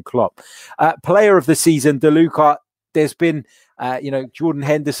Jurgen Klopp. Player of the season, DeLuca. There's been, Jordan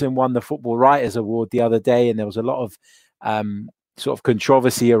Henderson won the Football Writers Award the other day, and there was a lot of sort of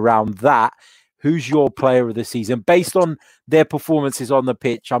controversy around that. Who's your player of the season based on their performances on the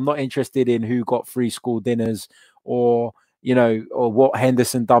pitch? I'm not interested in who got free school dinners or what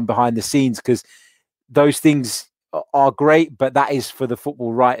Henderson done behind the scenes, because those things are great, but that is for the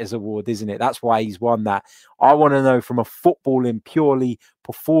Football Writers Award, isn't it? That's why he's won that. I want to know, from a footballing, purely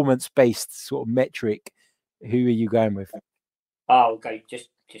performance-based sort of metric, who are you going with? Oh, okay. Just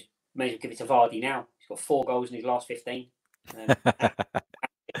may as well give it to Vardy now. He's got 4 goals in his last 15.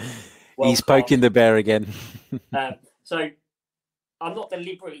 He's poking the bear again. So I'm not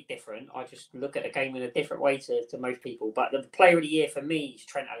deliberately different. I just look at the game in a different way to most people. But the player of the year for me is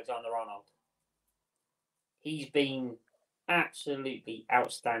Trent Alexander-Arnold. He's been absolutely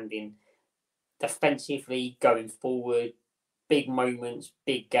outstanding defensively, going forward, big moments,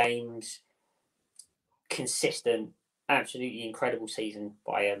 big games, consistent, absolutely incredible season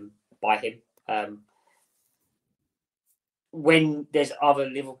by him. When there's other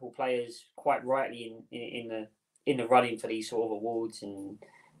Liverpool players quite rightly in the running for these sort of awards and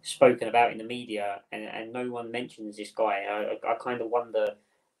spoken about in the media, and no one mentions this guy, I kind of wonder.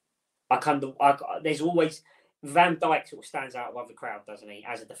 There's always Van Dijk sort of stands out above the crowd, doesn't he,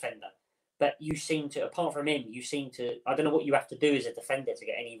 as a defender? But you seem to, apart from him, I don't know what you have to do as a defender to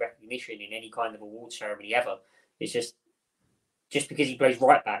get any recognition in any kind of award ceremony ever. It's just because he plays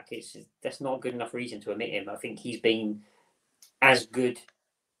right back, that's not a good enough reason to omit him. I think he's been as good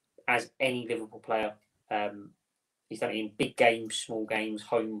as any Liverpool player. He's done it in big games, small games,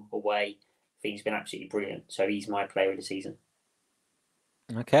 home, away, think he's been absolutely brilliant. So he's my player of the season.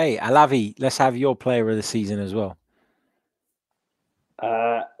 Okay, Alavi, let's have your player of the season as well.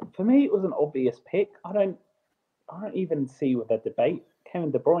 For me, it was an obvious pick. I don't even see with the debate.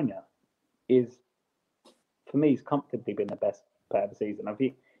 Kevin De Bruyne is, for me, he's comfortably been the best player of the season. I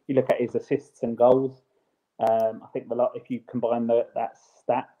think you look at his assists and goals. I think if you combine that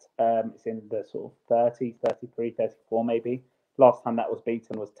stat, it's in the sort of 30s, 33, 34 maybe. Last time that was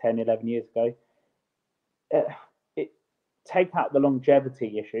beaten was 10, 11 years ago. Take out the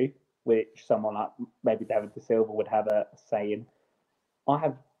longevity issue, which someone like maybe David De Silva would have a say in.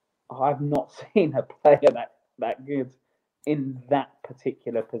 I've not seen a player that good in that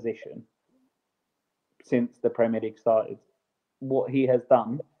particular position since the Premier League started. What he has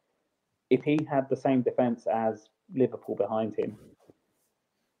done, if he had the same defence as Liverpool behind him,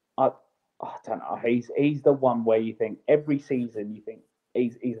 I don't know. He's the one where you think every season you think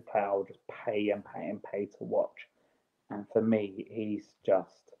he's a player I'll just pay and pay and pay to watch. And for me,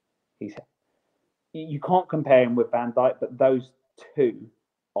 you can't compare him with Van Dijk, but those two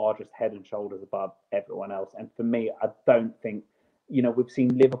are just head and shoulders above everyone else. And for me, I don't think, we've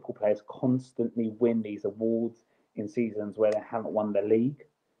seen Liverpool players constantly win these awards in seasons where they haven't won the league.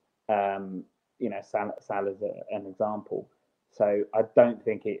 Salah's an example. So I don't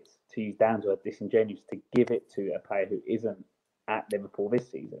think it's, to use Dan's word, disingenuous to give it to a player who isn't at Liverpool this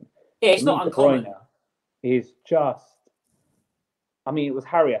season. Yeah, it's not uncommon. Is just, it was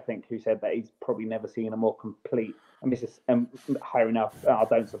Harry, I think, who said that he's probably never seen a more complete. And this is Harry. Now, I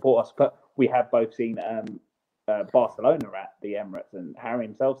don't support us, but we have both seen Barcelona at the Emirates, and Harry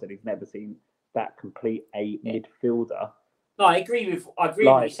himself said he's never seen that complete midfielder. No, I agree with what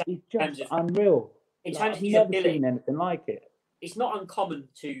you said. He's just unreal. In terms of his never ability, seen anything like it. It's not uncommon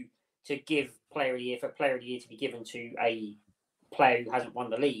to give player of the year for player of the year to be given to a player who hasn't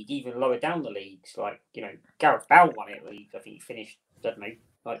won the league, even lower down the leagues. Like, Gareth Bale won it. I think he finished, I don't know,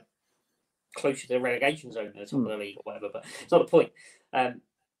 like closer to the relegation zone at the top of the league or whatever, but it's not the point.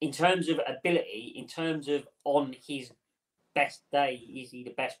 In terms of ability, in terms of on his best day, is he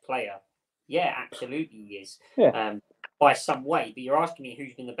the best player? Yeah, absolutely he is. Yeah. By some way. But you're asking me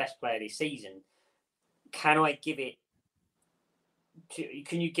who's been the best player this season. Can I give it to,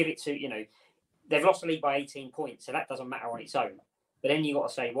 can you give it to, they've lost the league by 18 points, so that doesn't matter on its own. But then you've got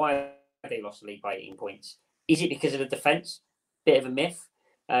to say, why have they lost the league by 18 points? Is it because of the defence? Bit of a myth.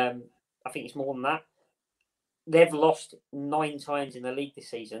 I think it's more than that. They've lost 9 times in the league this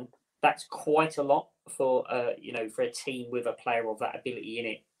season. That's quite a lot for for a team with a player of that ability in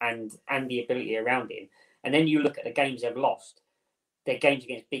it and the ability around him. And then you look at the games they've lost. They're games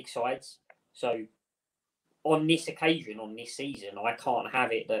against big sides. So on this occasion, on this season, I can't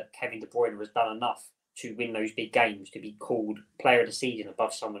have it that Kevin De Bruyne has done enough to win those big games to be called player of the season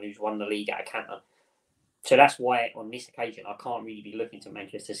above someone who's won the league at a canter. So that's why on this occasion, I can't really be looking to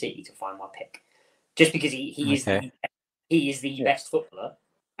Manchester City to find my pick. Just because he is the best footballer.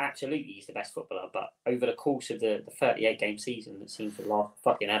 Absolutely, he's the best footballer. But over the course of the 38-game season that seems to last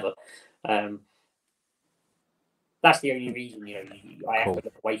fucking ever, that's the only reason, I have to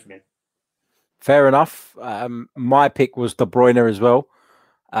look away from him. Fair enough. My pick was De Bruyne as well,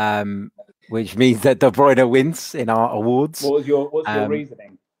 which means that De Bruyne wins in our awards. What's your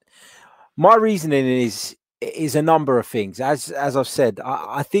reasoning? My reasoning is a number of things. As I've said,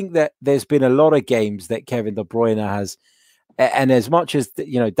 I think that there's been a lot of games that Kevin De Bruyne has, and as much as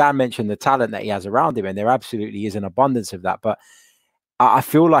Dan mentioned the talent that he has around him, and there absolutely is an abundance of that, but I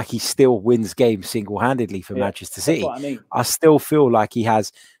feel like he still wins games single-handedly for Manchester City. That's what I mean. I still feel like he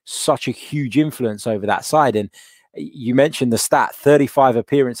has such a huge influence over that side. And you mentioned the stat, 35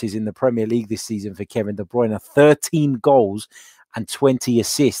 appearances in the Premier League this season for Kevin De Bruyne, 13 goals and 20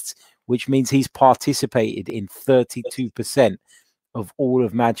 assists, which means he's participated in 32% of all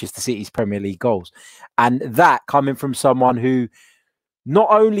of Manchester City's Premier League goals. And that coming from someone who not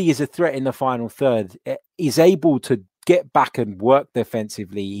only is a threat in the final third, is able to get back and work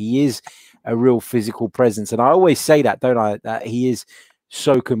defensively. He is a real physical presence. And I always say that, don't I? That he is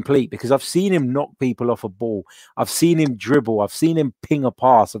so complete because I've seen him knock people off a ball. I've seen him dribble. I've seen him ping a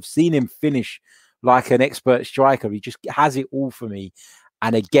pass. I've seen him finish like an expert striker. He just has it all for me.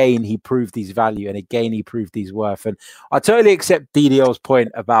 And again, he proved his value. And again, he proved his worth. And I totally accept DDL's point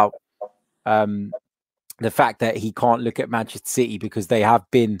about the fact that he can't look at Manchester City because they have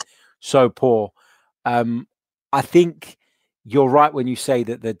been so poor. I think you're right when you say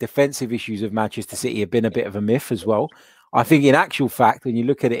that the defensive issues of Manchester City have been a bit of a myth as well. I think in actual fact, when you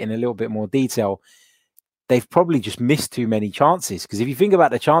look at it in a little bit more detail, they've probably just missed too many chances. Because if you think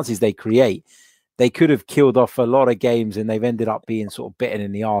about the chances they create, they could have killed off a lot of games and they've ended up being sort of bitten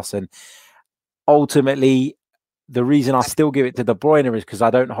in the arse. And ultimately, the reason I still give it to De Bruyne is because I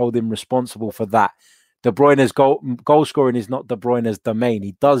don't hold him responsible for that. De Bruyne's goal scoring is not De Bruyne's domain.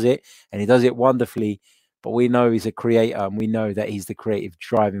 He does it, and he does it wonderfully. But we know he's a creator, and we know that he's the creative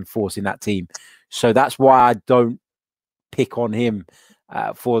driving force in that team. So that's why I don't pick on him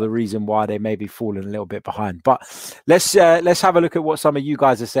for the reason why they may be falling a little bit behind. But let's have a look at what some of you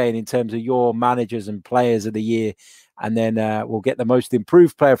guys are saying in terms of your managers and players of the year. And then we'll get the most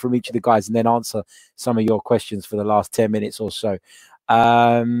improved player from each of the guys and then answer some of your questions for the last 10 minutes or so.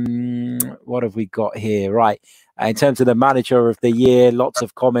 What have we got here? Right. In terms of the manager of the year, lots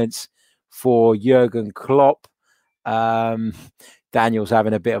of comments for Jurgen Klopp. Daniel's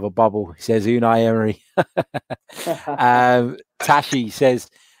having a bit of a bubble. He says Unai Emery. Tashi says,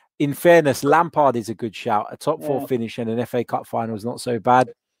 in fairness, Lampard is a good shout. A top four finish and an FA Cup final is not so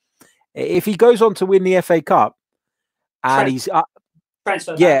bad. If he goes on to win the FA Cup, and he's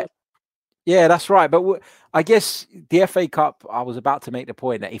yeah, that's right. But I guess the FA Cup, I was about to make the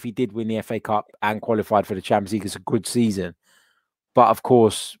point that if he did win the FA Cup and qualified for the Champions League, it's a good season. But of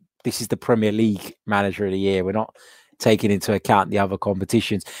course, this is the Premier League manager of the year. We're not taking into account the other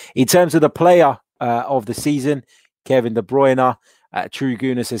competitions. In terms of the player of the season, Kevin De Bruyne. True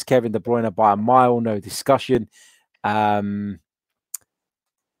Guna says Kevin De Bruyne by a mile, no discussion.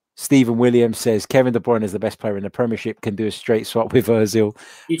 Stephen Williams says Kevin De Bruyne is the best player in the Premiership, can do a straight swap with Ozil.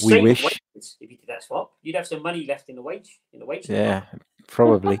 We wish. If you did that swap, you'd have some money left in the wage. Yeah,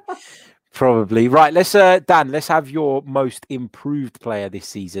 probably. Probably. Right, let's Dan, let's have your most improved player this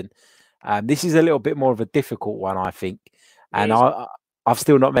season. This is a little bit more of a difficult one, I think. And I've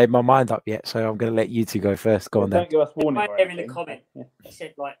still not made my mind up yet, so I'm going to let you two go first. Go on then. Don't give us warning. In the comment,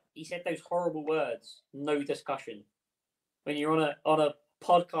 he said those horrible words. No discussion. When you're on a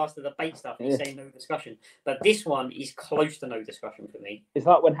podcast of debate stuff, you say no discussion. But this one is close to no discussion for me. It's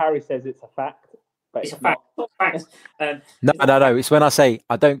like when Harry says it's a fact. But it's a fact. Not fact. No. It's when I say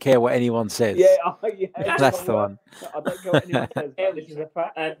I don't care what anyone says. Yeah, that's the one. I don't care what anyone says. But this is a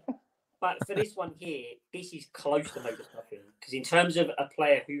fact. But for this one here, this is close to no discussion because in terms of a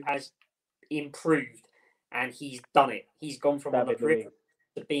player who has improved and he's done it, he's gone from on the periphery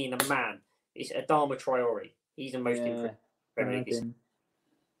to being a man. It's Adama Traore. He's the most improved.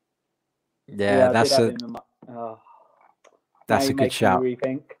 That's a good shout.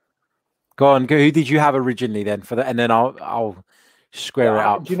 Go on. Who did you have originally then for that? And then I'll square it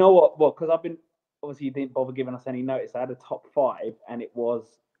up. Do you know what? Well, because I've been obviously you didn't bother giving us any notice. I had a top 5, and it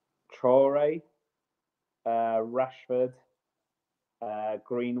was Traore, Rashford,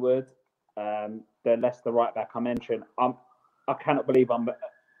 Greenwood, the Leicester right back I mentioned. I cannot believe I'm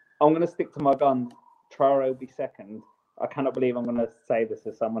going to stick to my gun. Traore will be second. I cannot believe I'm going to say this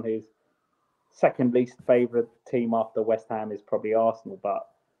as someone who's second least favourite team after West Ham is probably Arsenal, but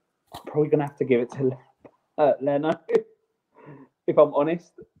I'm probably going to have to give it to Leno, if I'm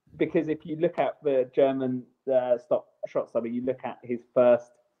honest. Because if you look at the German shot stopper, you look at his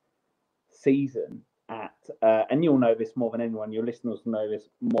first season at, and you'll know this more than anyone, your listeners will know this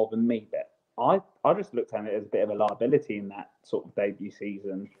more than me, but I just looked at it as a bit of a liability in that sort of debut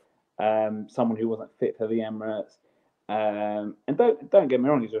season. Someone who wasn't fit for the Emirates. And don't get me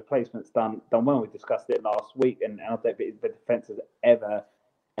wrong, his replacement's done well. We discussed it last week, and I don't think the defence has ever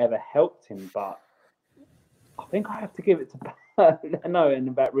helped him. But I think I have to give it to Leno,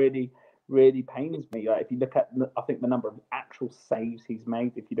 and that really pains me. Like if you look at, I think the number of actual saves he's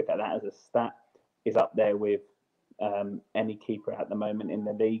made, if you look at that as a stat, is up there with any keeper at the moment in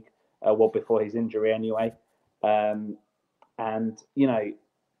the league. Well, before his injury, anyway. And you know,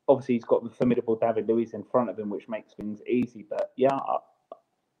 obviously he's got the formidable David Luiz in front of him, which makes things easy. But yeah,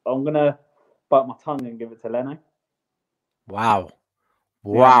 I'm gonna bite my tongue and give it to Leno. Wow.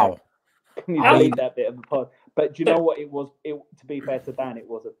 Yeah. Can you believe that bit of the pod? But do you know what it was? To be fair to Dan, it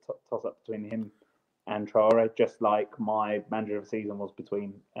was a toss-up between him and Traore, just like my manager of the season was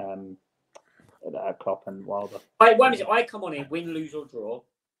between Klopp and Wilder. I come on in, win, lose or draw.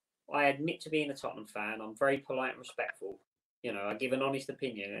 I admit to being a Tottenham fan. I'm very polite and respectful. You know, I give an honest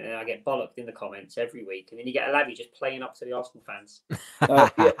opinion, and I get bollocked in the comments every week. And then you get a laddie just playing up to the Arsenal fans.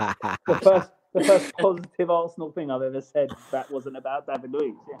 The first positive Arsenal thing I've ever said that wasn't about David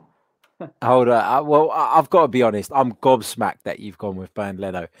Luiz. Yeah. Hold on. Well, I've got to be honest. I'm gobsmacked that you've gone with Bernd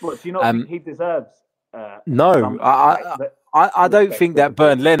Leno. What, do you not think he deserves? No, I don't think that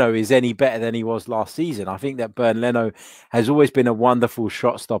Bernd Leno is any better than he was last season. I think that Bernd Leno has always been a wonderful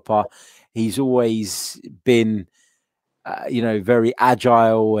shot stopper. He's always been, very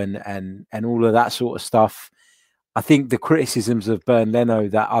agile and all of that sort of stuff. I think the criticisms of Bernd Leno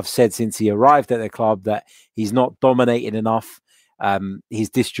that I've said since he arrived at the club, that he's not dominating enough. His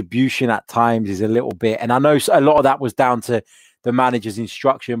distribution at times is a little bit, and I know a lot of that was down to the manager's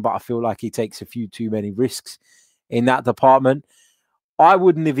instruction, but I feel like he takes a few too many risks in that department. I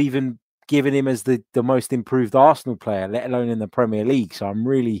wouldn't have even given him as the most improved Arsenal player, let alone in the Premier League. So I'm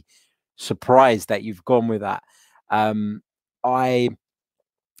really surprised that you've gone with that. While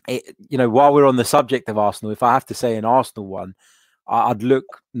we're on the subject of Arsenal, if I have to say an Arsenal one, I'd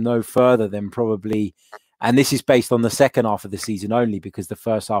look no further than probably, and this is based on the second half of the season only, because the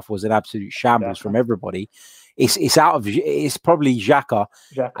first half was an absolute shambles from everybody. It's probably Xhaka,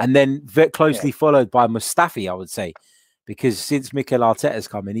 and then very closely followed by Mustafi, I would say, because since Mikel Arteta's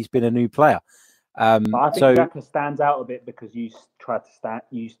come in, he's been a new player. I think Xhaka stands out a bit because you tried to stand.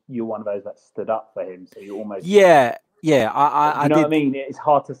 You're one of those that stood up for him, so you almost I you know what I mean. It's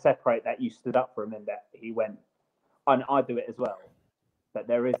hard to separate that you stood up for him and that he went. And I do it as well, but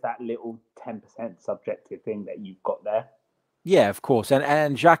there is that little 10% subjective thing that you've got there. Yeah, of course.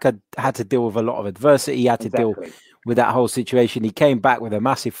 And Xhaka had to deal with a lot of adversity. He had to deal with that whole situation. He came back with a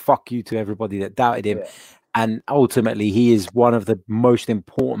massive fuck you to everybody that doubted him. Yeah. And ultimately, he is one of the most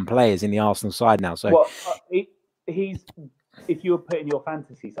important players in the Arsenal side now. So, he's if you were putting your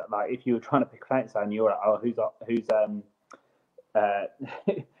fantasies up, like if you were trying to pick a fantasy and you're like, who's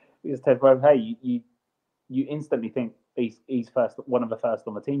Ted Brove? Hey, you instantly think he's first, one of the first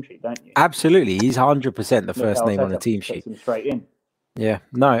on the team sheet, don't you? Absolutely, he's 100% the first name on the team sheet. Him straight in. Yeah,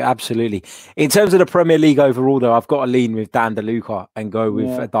 no, absolutely. In terms of the Premier League overall, though, I've got to lean with Dan DeLuca and go with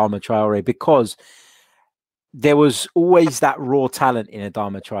Adama Traore, because there was always that raw talent in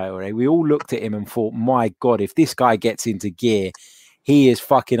Adama Traore. We all looked at him and thought, my God, if this guy gets into gear, he is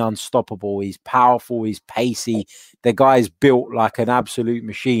fucking unstoppable. He's powerful. He's pacey. The guy's built like an absolute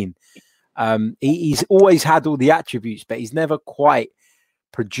machine. He's always had all the attributes, but he's never quite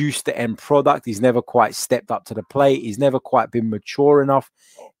produced the end product. He's never quite stepped up to the plate. He's never quite been mature enough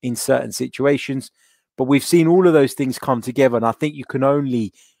in certain situations. But we've seen all of those things come together, and I think you can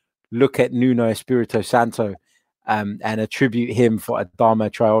only look at Nuno Espirito Santo and attribute him for Adama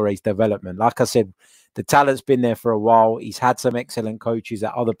Traore's development. Like I said, the talent's been there for a while. He's had some excellent coaches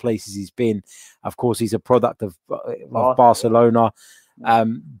at other places he's been. Of course, he's a product of Barcelona.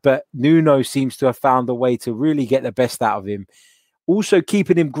 But Nuno seems to have found a way to really get the best out of him. Also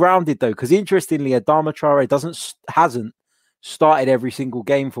keeping him grounded, though, because interestingly, Adama Traore hasn't started every single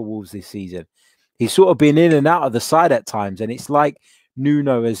game for Wolves this season. He's sort of been in and out of the side at times, and it's like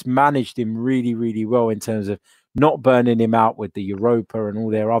Nuno has managed him really, really well in terms of not burning him out with the Europa and all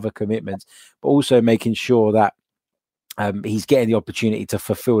their other commitments, but also making sure that he's getting the opportunity to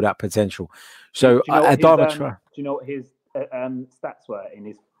fulfill that potential. So Adama Traore. Do you know what his stats were in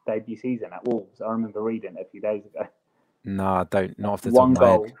his debut season at Wolves? I remember reading it a few days ago. No, I don't. Not off the top of my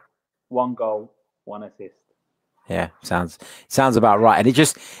head. 1 goal, 1 assist. Yeah, sounds about right. And it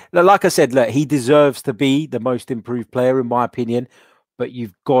just, like I said, look, he deserves to be the most improved player in my opinion. But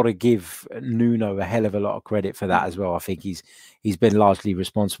you've got to give Nuno a hell of a lot of credit for that as well. I think he's been largely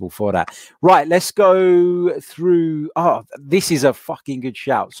responsible for that. Right, let's go through. Oh, this is a fucking good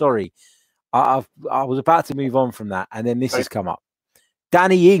shout. Sorry, I was about to move on from that, and then this has come up.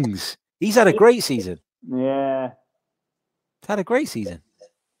 Danny Ings, he's had a great season. Yeah, he's had a great season.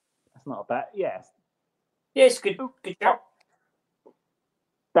 That's not bad. Yes. Yes, good shout.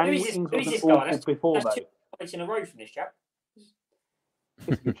 Danny Ings wasn't awful before though. 2 points in a row from this chap.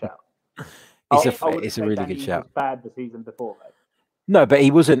 It's a good shout. It's a really good shout. Was bad the season before, though. No, but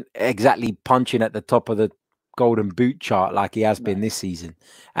he wasn't exactly punching at the top of the Golden Boot chart like he has been this season.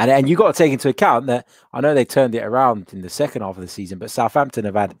 And you got to take into account that I know they turned it around in the second half of the season, but Southampton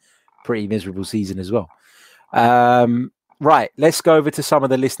have had a pretty miserable season as well. Right, let's go over to some of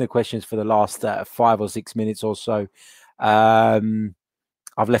the listener questions for the last 5 or 6 minutes or so.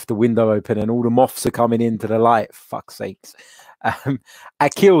 I've left the window open and all the moths are coming into the light. Fuck's sakes.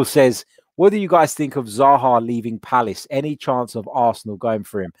 Akil says, what do you guys think of Zaha leaving Palace? Any chance of Arsenal going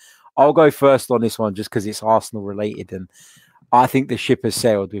for him? I'll go first on this one just because it's Arsenal related. And I think the ship has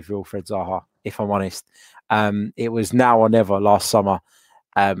sailed with Wilfred Zaha, if I'm honest. It was now or never last summer.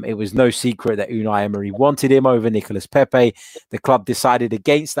 It was no secret that Unai Emery wanted him over Nicolas Pepe. The club decided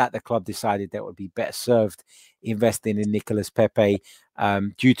against that. The club decided that would be better served investing in Nicolas Pepe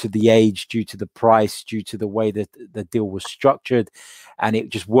due to the age, due to the price, due to the way that the deal was structured. And it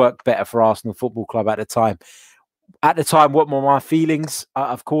just worked better for Arsenal Football Club at the time. At the time, what were my feelings?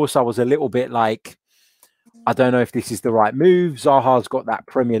 Of course, I was a little bit like, I don't know if this is the right move. Zaha's got that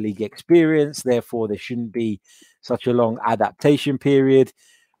Premier League experience. Therefore, there shouldn't be such a long adaptation period.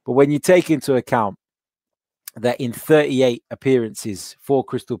 But when you take into account that in 38 appearances for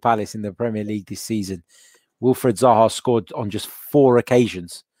Crystal Palace in the Premier League this season, Wilfred Zaha scored on just 4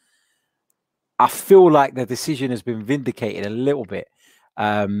 occasions. I feel like the decision has been vindicated a little bit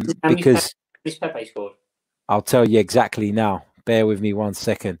because this Pepe scored. I'll tell you exactly now. Bear with me 1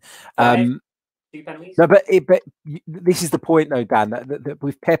 second. 2 penalties. No, but this is the point, though, Dan. That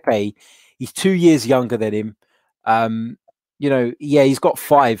with Pepe, he's 2 years younger than him. He's got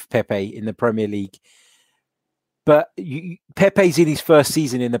 5 Pepe in the Premier League, but Pepe's in his first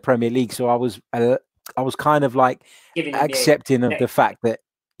season in the Premier League, so I was kind of like accepting of the fact that.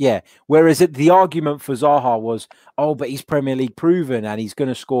 Yeah. Whereas the argument for Zaha was, oh, but he's Premier League proven and he's going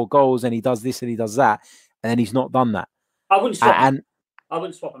to score goals and he does this and he does that. And then he's not done that. I wouldn't swap him. I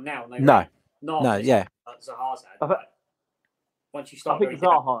wouldn't swap him now. No, yeah. Zaha's had, once you start, I think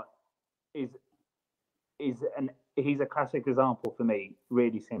Zaha he's a classic example for me,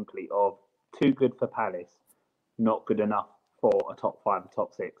 really simply, of too good for Palace, not good enough for a top 5, a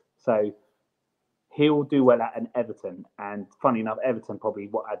top 6. So he'll do well at an Everton, and funny enough, Everton probably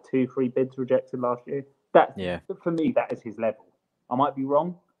had 2-3 bids rejected last year. For me, that is his level. I might be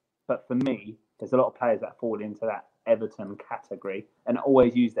wrong, but for me, there's a lot of players that fall into that Everton category, and I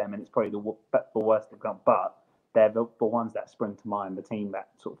always use them, and it's probably the worst example, but they're the ones that spring to mind. The team that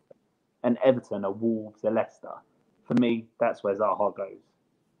sort of an Everton, a Wolves, a Leicester. For me, that's where Zaha goes.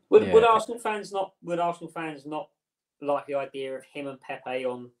 Would Arsenal fans not like the idea of him and Pepe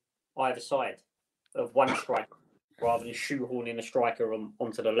on either side of one striker rather than shoehorning a striker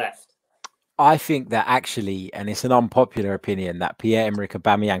onto the left? I think that actually, and it's an unpopular opinion, that Pierre-Emerick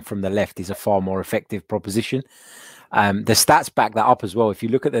Aubameyang from the left is a far more effective proposition. The stats back that up as well. If you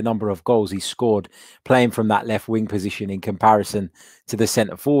look at the number of goals he scored playing from that left wing position in comparison to the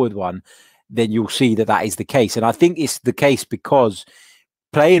centre forward one, then you'll see that is the case. And I think it's the case because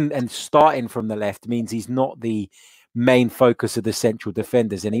playing and starting from the left means he's not the main focus of the central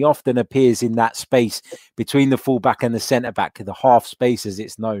defenders, and he often appears in that space between the fullback and the centre back, the half space as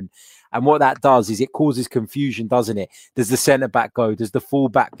it's known. And what that does is it causes confusion, doesn't it? Does the centre back go? Does the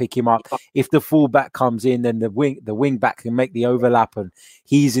fullback pick him up? If the fullback comes in, then the wing back can make the overlap and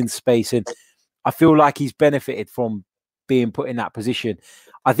he's in space. And I feel like he's benefited from being put in that position.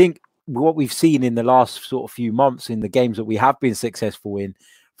 I think what we've seen in the last sort of few months in the games that we have been successful in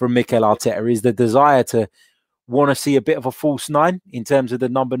from Mikel Arteta is the desire to want to see a bit of a false 9 in terms of the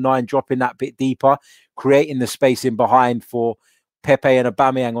number 9 dropping that bit deeper, creating the space in behind for Pepe and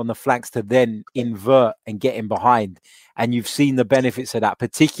Aubameyang on the flanks to then invert and get in behind. And you've seen the benefits of that,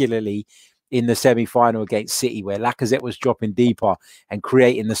 particularly in the semi-final against City, where Lacazette was dropping deeper and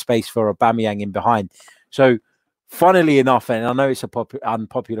creating the space for Aubameyang in behind. So funnily enough, and I know it's a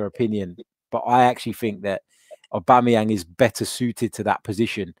unpopular opinion, but I actually think that Aubameyang is better suited to that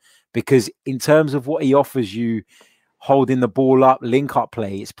position, because in terms of what he offers you, holding the ball up, link-up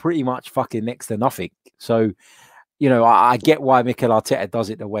play, it's pretty much fucking next to nothing. So, I get why Mikel Arteta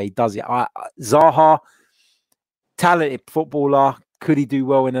does it the way he does it. Zaha, talented footballer. Could he do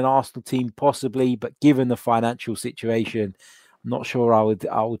well in an Arsenal team? Possibly, but given the financial situation, I'm not sure I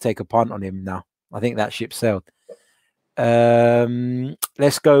would take a punt on him now. I think that ship sailed.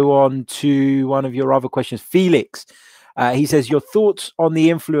 Let's go on to one of your other questions. Felix, he says, your thoughts on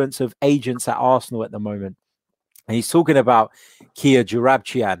the influence of agents at Arsenal at the moment? And he's talking about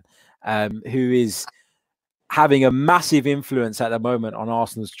Joorabchian, who is having a massive influence at the moment on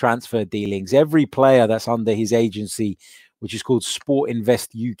Arsenal's transfer dealings. Every player that's under his agency, which is called Sport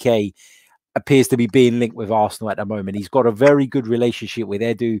Invest UK, appears to be being linked with Arsenal at the moment. He's got a very good relationship with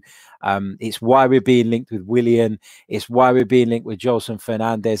Edu. It's why we're being linked with Willian. It's why we're being linked with Gelson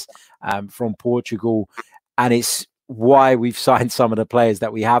Fernandes from Portugal. And it's why we've signed some of the players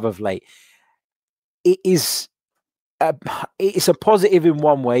that we have of late. It's a positive in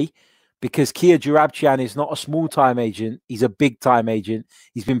one way, because Joorabchian is not a small-time agent. He's a big-time agent.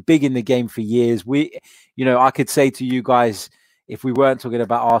 He's been big in the game for years. I could say to you guys, if we weren't talking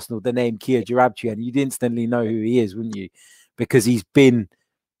about Arsenal, the name Joorabchian, you'd instantly know who he is, wouldn't you? Because he's been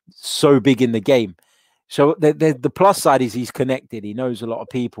so big in the game. So the plus side is he's connected. He knows a lot of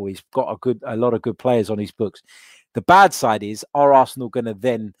people. He's got a lot of good players on his books. The bad side is, are Arsenal going to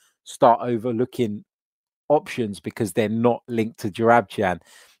then start overlooking options because they're not linked to Joorabchian?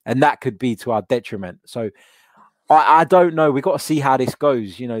 And that could be to our detriment. So I don't know. We've got to see how this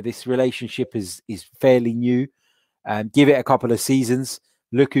goes. This relationship is fairly new. Give it a couple of seasons.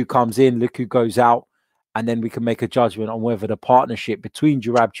 Look who comes in, look who goes out. And then we can make a judgment on whether the partnership between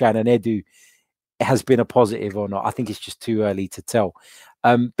Joorabchian and Edu has been a positive or not. I think it's just too early to tell.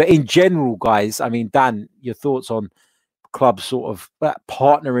 But in general, guys, I mean, Dan, your thoughts on clubs sort of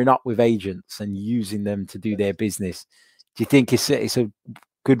partnering up with agents and using them to do their business. Do you think it's a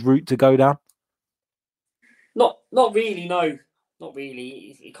good route to go down? Not really. No, not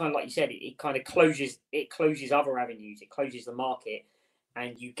really. It kind of, like you said, it kind of closes. It closes other avenues. It closes the market,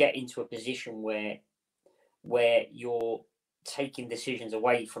 and you get into a position where you're taking decisions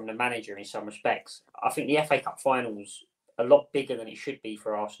away from the manager in some respects. I think the FA Cup final's a lot bigger than it should be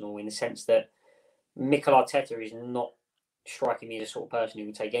for Arsenal, in the sense that Mikel Arteta is not striking me as the sort of person who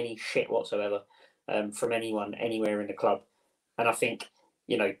would take any shit whatsoever from anyone anywhere in the club. And I think,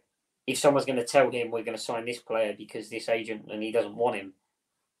 you know, if someone's going to tell him we're going to sign this player because this agent and he doesn't want him,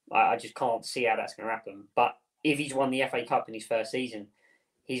 I just can't see how that's going to happen. But if he's won the FA Cup in his first season,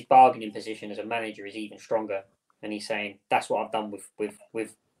 his bargaining position as a manager is even stronger. And he's saying, that's what I've done with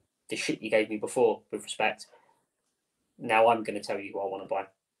the shit you gave me before, with respect. Now I'm going to tell you who I want to buy,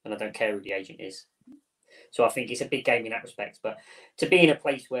 and I don't care who the agent is. So I think it's a big game in that respect. But to be in a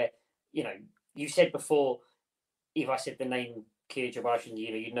place where, you know, you said before, if I said the name Joorabchian,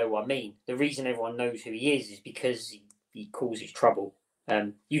 you know what I mean. The reason everyone knows who he is because he causes trouble.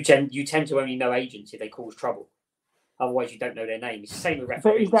 You tend to only know agents if they cause trouble. Otherwise, you don't know their name. It's the same with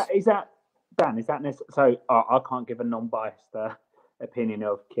referees. But is that Dan? Is that necessary? So I can't give a non-biased opinion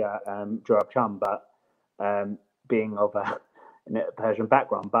of Joorabchian, but being of a Persian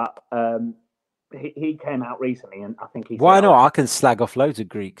background, but he came out recently, and I think he. Why not? I can slag off loads of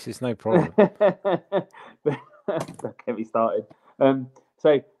Greeks. It's no problem. Don't get me started.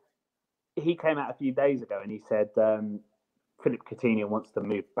 So he came out a few days ago, and he said Philip Coutinho wants to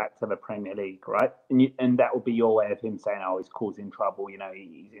move back to the Premier League, right? And that will be your way of him saying, "Oh, he's causing trouble. You know,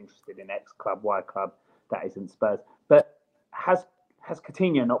 he's interested in X club, Y club. That isn't Spurs." But has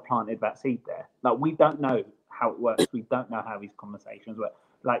Coutinho not planted that seed there? Like, we don't know how it works. We don't know how his conversations work.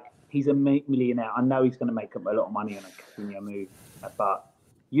 Like, he's a millionaire. I know he's going to make up a lot of money on a Coutinho move, but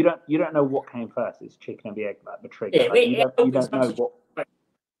you don't know what came first. It's chicken and the egg, like the trigger. Yeah, like, you don't know what.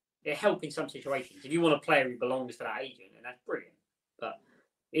 It helps in some situations. If you want a player who belongs to that agent, then that's brilliant. But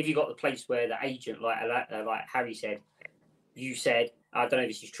if you got the place where the agent, like Harry said, you said, I don't know if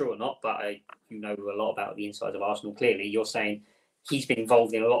this is true or not, but you know a lot about the insides of Arsenal. Clearly, you're saying he's been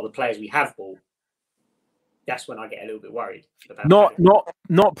involved in a lot of the players we have bought. That's when I get a little bit worried about.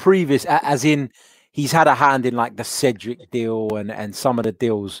 Not previous, as in he's had a hand in like the Cedric deal and some of the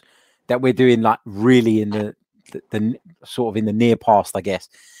deals that we're doing, like really in the sort of in the near past, I guess.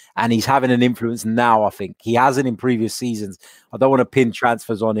 And he's having an influence now. I think he hasn't in previous seasons. I don't want to pin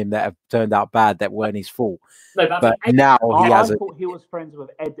transfers on him that have turned out bad that weren't his fault. No, but now he has. I thought he was friends with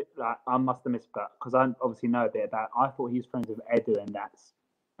Edu. Like, I must have missed that because I obviously know a bit about. I thought he was friends with Edu, and that's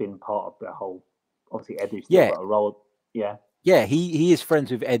been part of the whole. Obviously, Edu's still got a role. Yeah, he is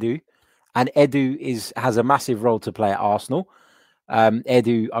friends with Edu, and Edu has a massive role to play at Arsenal.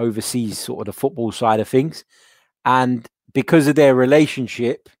 Edu oversees sort of the football side of things, and because of their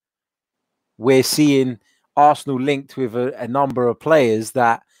relationship, we're seeing Arsenal linked with a number of players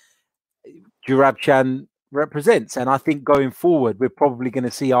that Joorabchian represents. And I think going forward, we're probably going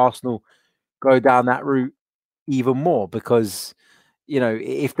to see Arsenal go down that route even more because, you know,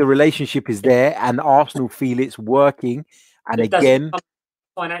 if the relationship is there and Arsenal feel it's working, and again,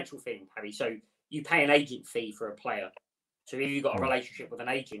 financial thing, Harry. So you pay an agent fee for a player. So if you've got a relationship with an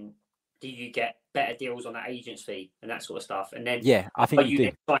agent, do you get better deals on that agent's fee and that sort of stuff? And then, I think you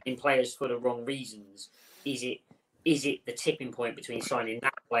then signing players for the wrong reasons? Is it the tipping point between signing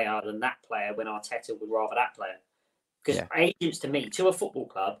that player than that player when Arteta would rather that player? Because agents, to me, to a football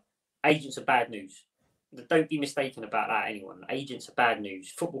club, agents are bad news. Don't be mistaken about that, anyone. Agents are bad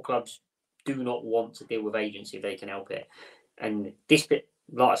news. Football clubs do not want to deal with agents if they can help it. And this bit,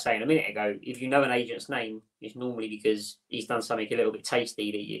 like I was saying a minute ago, if you know an agent's name, it's normally because he's done something a little bit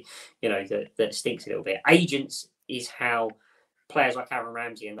tasty that that stinks a little bit. Agents is how players like Aaron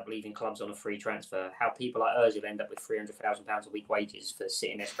Ramsey end up leaving clubs on a free transfer. How people like Ozil end up with £300,000 a week wages for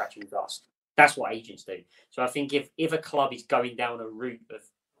sitting there scratching dust. That's what agents do. So I think if a club is going down a route of,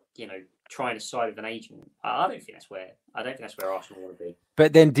 trying to side with an agent, I don't think that's where Arsenal want to be.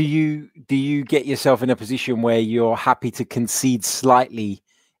 But then, do you get yourself in a position where you're happy to concede slightly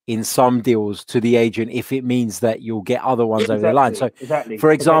in some deals to the agent if it means that you'll get other ones over the line? So,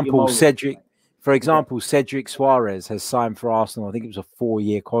 for example, Cedric Suarez has signed for Arsenal. I think it was a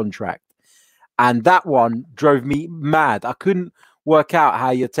 4-year contract, and that one drove me mad. I couldn't work out how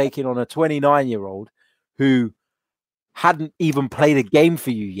you're taking on a 29-year-old who hadn't even played a game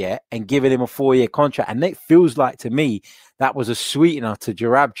for you yet and giving him a 4-year contract. And it feels like, to me, that was a sweetener to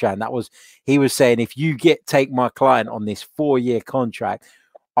Joorabchian. He was saying, if you take my client on this 4-year contract,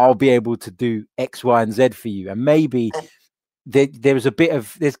 I'll be able to do X, Y, and Z for you. And maybe there's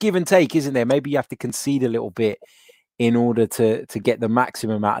give and take, isn't there? Maybe you have to concede a little bit in order to get the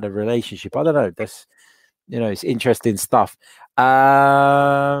maximum out of the relationship. I don't know. it's interesting stuff. What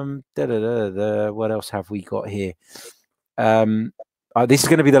else have we got here? This is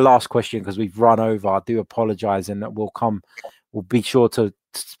going to be the last question because we've run over. I do apologize, and we'll be sure to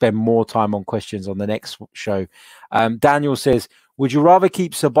spend more time on questions on the next show. Daniel says, would you rather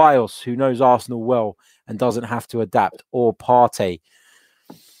keep Ceballos, who knows Arsenal well and doesn't have to adapt, or Partey?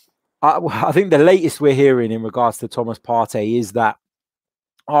 I think the latest we're hearing in regards to Thomas Partey is that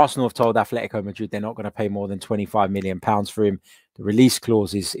Arsenal have told Atletico Madrid they're not going to pay more than £25 million for him. The release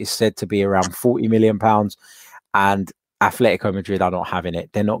clause is said to be around £40 million, and Atletico Madrid are not having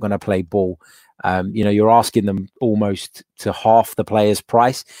it. They're not going to play ball. You're asking them almost to half the player's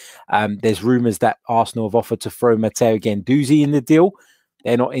price. There's rumours that Arsenal have offered to throw Matteo Guendouzi in the deal.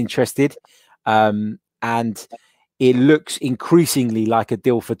 They're not interested. And it looks increasingly like a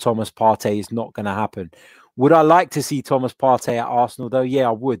deal for Thomas Partey is not going to happen. Would I like to see Thomas Partey at Arsenal, though? Yeah,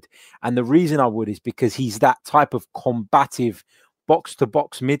 I would. And the reason I would is because he's that type of combative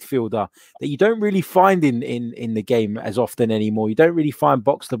box-to-box midfielder that you don't really find in the game as often anymore. You don't really find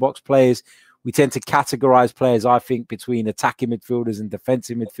box-to-box players. We tend to categorize players, I think, between attacking midfielders and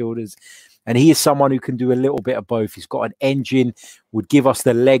defensive midfielders. And he is someone who can do a little bit of both. He's got an engine, would give us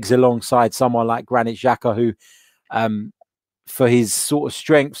the legs alongside someone like Granit Xhaka, who, for his sort of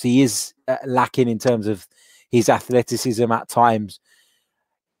strengths, he is lacking in terms of his athleticism at times.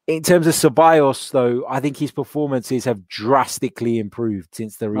 In terms of Ceballos, though, I think his performances have drastically improved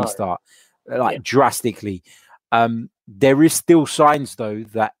since the restart, drastically. There is still signs, though,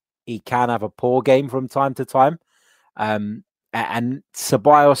 that he can have a poor game from time to time. And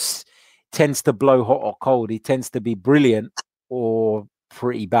Ceballos tends to blow hot or cold. He tends to be brilliant or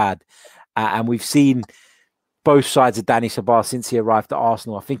pretty bad. And we've seen both sides of Dani Ceballos since he arrived at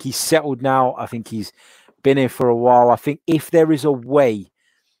Arsenal. I think he's settled now. I think he's been here for a while. I think if there is a way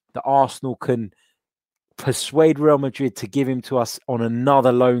that Arsenal can persuade Real Madrid to give him to us on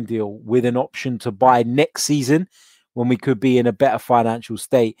another loan deal with an option to buy next season when we could be in a better financial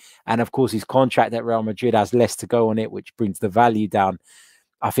state. And of course, his contract at Real Madrid has less to go on it, which brings the value down.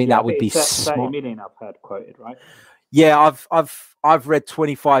 I think that would be 30 million I've heard quoted, right? Yeah, I've read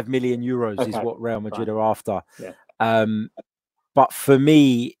 25 million euros is what Real Madrid are after. Yeah. But for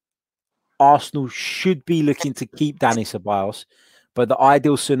me, Arsenal should be looking to keep Dani Ceballos, but the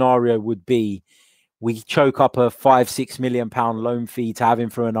ideal scenario would be we choke up a £5-6 million loan fee to have him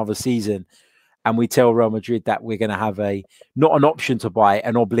for another season, and we tell Real Madrid that we're going to have not an option to buy,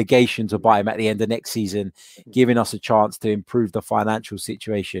 an obligation to buy him at the end of next season, giving us a chance to improve the financial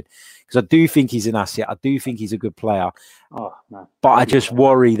situation. Because I do think he's an asset. I do think he's a good player. Oh, no. But I just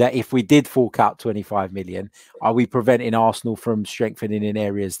worry that if we did fork out 25 million, are we preventing Arsenal from strengthening in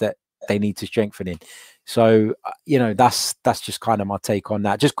areas that they need to strengthen in? So, that's just kind of my take on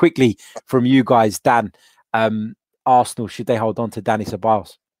that. Just quickly from you guys, Dan, Arsenal, should they hold on to Dani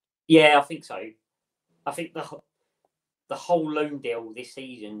Ceballos? Yeah, I think so. I think the whole loan deal this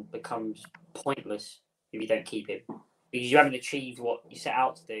season becomes pointless if you don't keep him, because you haven't achieved what you set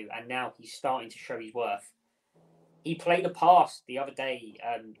out to do, and now he's starting to show his worth. He played a pass the other day.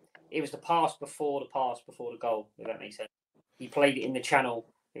 It was the pass before the goal, if that makes sense. He played it in the channel.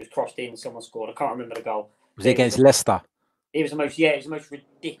 It was crossed in. Someone scored. I can't remember the goal. Was it against Leicester? It was the most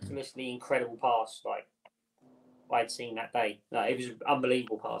ridiculously incredible pass I'd seen that day. It was an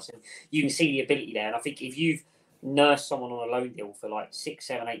unbelievable pass. And you can see the ability there. And I think if you've nursed someone on a loan deal for like 6,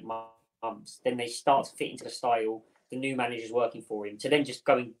 7, 8 months, then they start to fit into the style. The new manager's working for him. To then just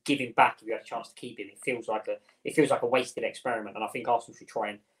go and give him back if you had a chance to keep him, it feels like a wasted experiment. And I think Arsenal should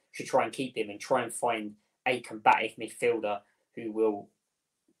try and keep him and try and find a combative midfielder who will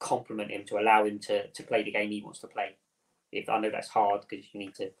complement him to allow him to play the game he wants to play. I know that's hard because you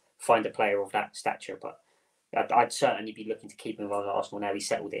need to find a player of that stature, but I'd certainly be looking to keep him on Arsenal now he's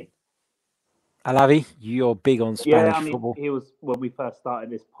settled in. Alavi, you're big on Spanish football. He was, when we first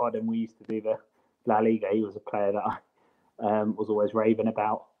started this pod and we used to do the La Liga, he was a player that I was always raving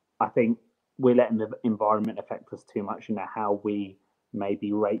about. I think we're letting the environment affect us too much in how we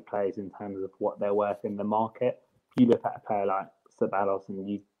maybe rate players in terms of what they're worth in the market. If you look at a player like Ceballos and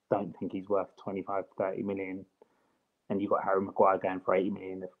you don't think he's worth 25, 30 million, and you've got Harry Maguire going for 80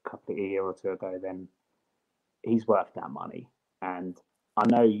 million a year or two ago, then he's worth that money. And I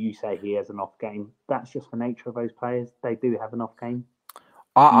know you say he has an off game. That's just the nature of those players. They do have an off game.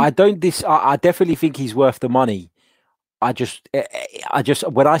 I definitely think he's worth the money. I just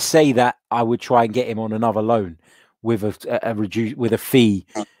when I say that, I would try and get him on another loan with a fee,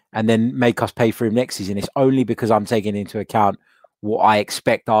 and then make us pay for him next season. It's only because I'm taking into account what I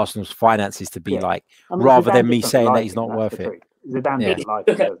expect Arsenal's finances to be like, rather than me saying that he's not worth it. Zidane didn't like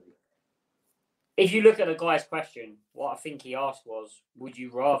it. if you look at the guy's question, what I think he asked was, would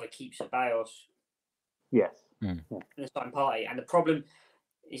you rather keep Ceballos Yes. in the starting party? And the problem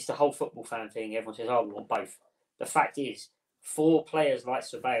is the whole football fan thing. Everyone says, oh, we want both. The fact is, for players like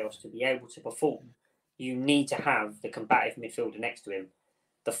Ceballos to be able to perform, you need to have the combative midfielder next to him.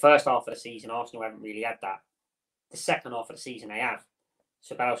 The first half of the season, Arsenal haven't really had that. The second half of the season, they have.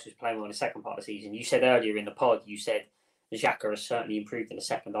 Ceballos was playing well in the second part of the season. You said earlier in the pod, you said Xhaka has certainly improved in the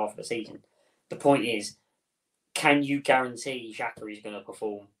second half of the season. The point is, can you guarantee Xhaka is going to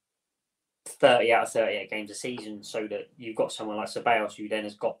perform 30 out of 38 games a season so that you've got someone like Ceballos who then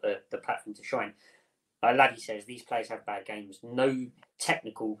has got the platform to shine? Like Laddie says, these players have bad games. No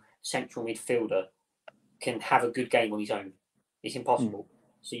technical central midfielder can have a good game on his own. It's impossible.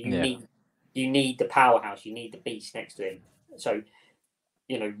 So you need the powerhouse. You need the beast next to him. So,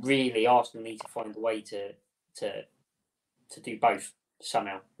 really, Arsenal need to find a way to do both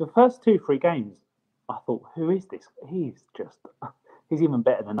somehow. The first 2-3 games, I thought, who is this? He's even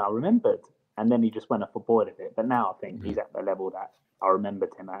better than I remembered. And then he just went off the board a bit. But now I think he's at the level that I remembered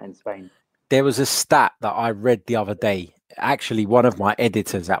him at in Spain. There was a stat that I read the other day. Actually, one of my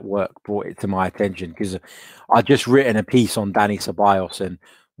editors at work brought it to my attention because I just written a piece on Dani Ceballos and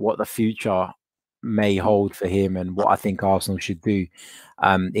what the future may hold for him and what I think Arsenal should do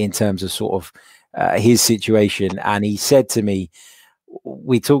in terms of sort of his situation. And he said to me,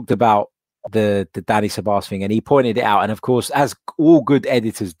 we talked about the Dani Ceballos thing, and he pointed it out. And of course, as all good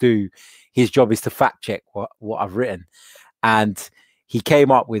editors do, his job is to fact check what I've written. And he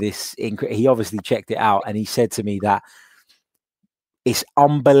came up with this. He obviously checked it out, and he said to me that it's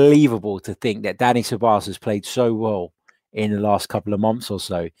unbelievable to think that Dani Ceballos has played so well in the last couple of months or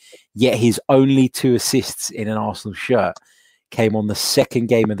so, yet his only 2 assists in an Arsenal shirt came on the second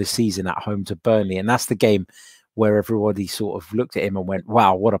game of the season at home to Burnley, and that's the game where everybody sort of looked at him and went,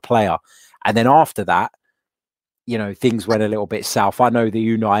 "Wow, what a player!" And then after that, things went a little bit south. I know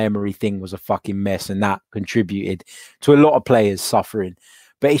the Unai Emery thing was a fucking mess, and that contributed to a lot of players suffering.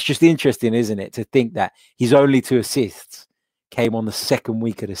 But it's just interesting, isn't it, to think that his only 2 assists came on the second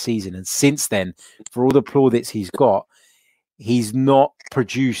week of the season. And since then, for all the plaudits he's got, he's not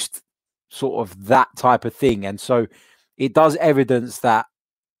produced sort of that type of thing. And so it does evidence that,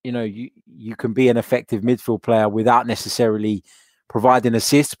 you can be an effective midfield player without necessarily providing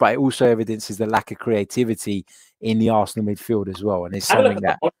assists, but it also evidences the lack of creativity in the Arsenal midfield as well. And it's something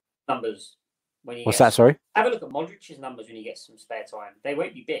that numbers. What's that? Sorry. Have a look at Modric's numbers when you get some spare time. They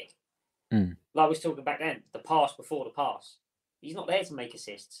won't be big. Like I was talking back then, the pass before the pass. He's not there to make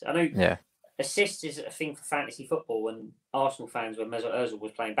assists. I know. Assists is a thing for fantasy football, and Arsenal fans, when Mesut Ozil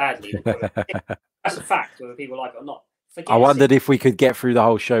was playing badly, that's a fact, whether people like it or not. I wondered if we could get through the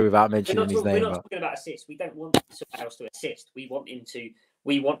whole show without mentioning his name. We're not talking about assists. We don't want someone else to assist. We want him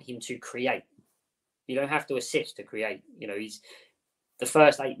to create. You don't have to assist to create. He's the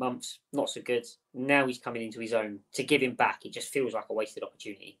first 8 months not so good. Now he's coming into his own. To give him back, it just feels like a wasted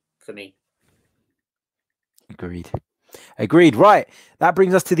opportunity for me. Agreed. Right. That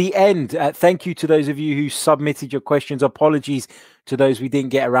brings us to the end. Thank you to those of you who submitted your questions. Apologies to those we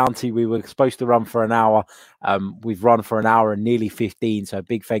didn't get around to. We were supposed to run for an hour. We've run for an hour and nearly 15. So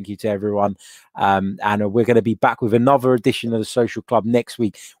big thank you to everyone. And we're going to be back with another edition of the Social Club next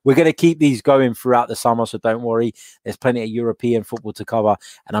week. We're going to keep these going throughout the summer, so don't worry. There's plenty of European football to cover.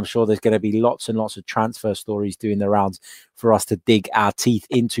 And I'm sure there's going to be lots and lots of transfer stories doing the rounds for us to dig our teeth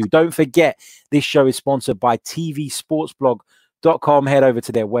into. Don't forget, this show is sponsored by tvsportsblog.com. Head over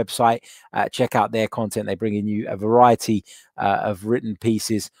to their website, check out their content. They bring in you a variety of written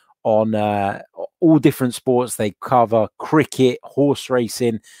pieces on all different sports. They cover cricket, horse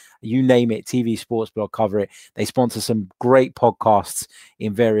racing, you name it. TV Sports Blog cover it. They sponsor some great podcasts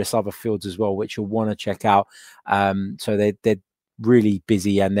in various other fields as well, which you'll want to check out. So they're really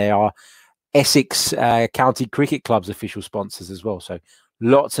busy, and they are Essex County Cricket Club's official sponsors as well. So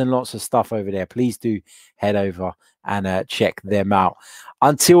lots and lots of stuff over there. Please do head over and check them out.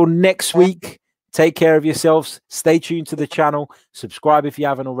 Until next week, take care of yourselves. Stay tuned to the channel. Subscribe if you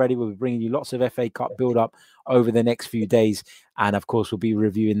haven't already. We'll be bringing you lots of FA Cup build-up over the next few days. And, of course, we'll be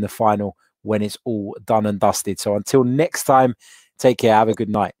reviewing the final when it's all done and dusted. So until next time, take care. Have a good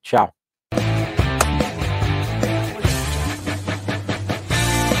night. Ciao.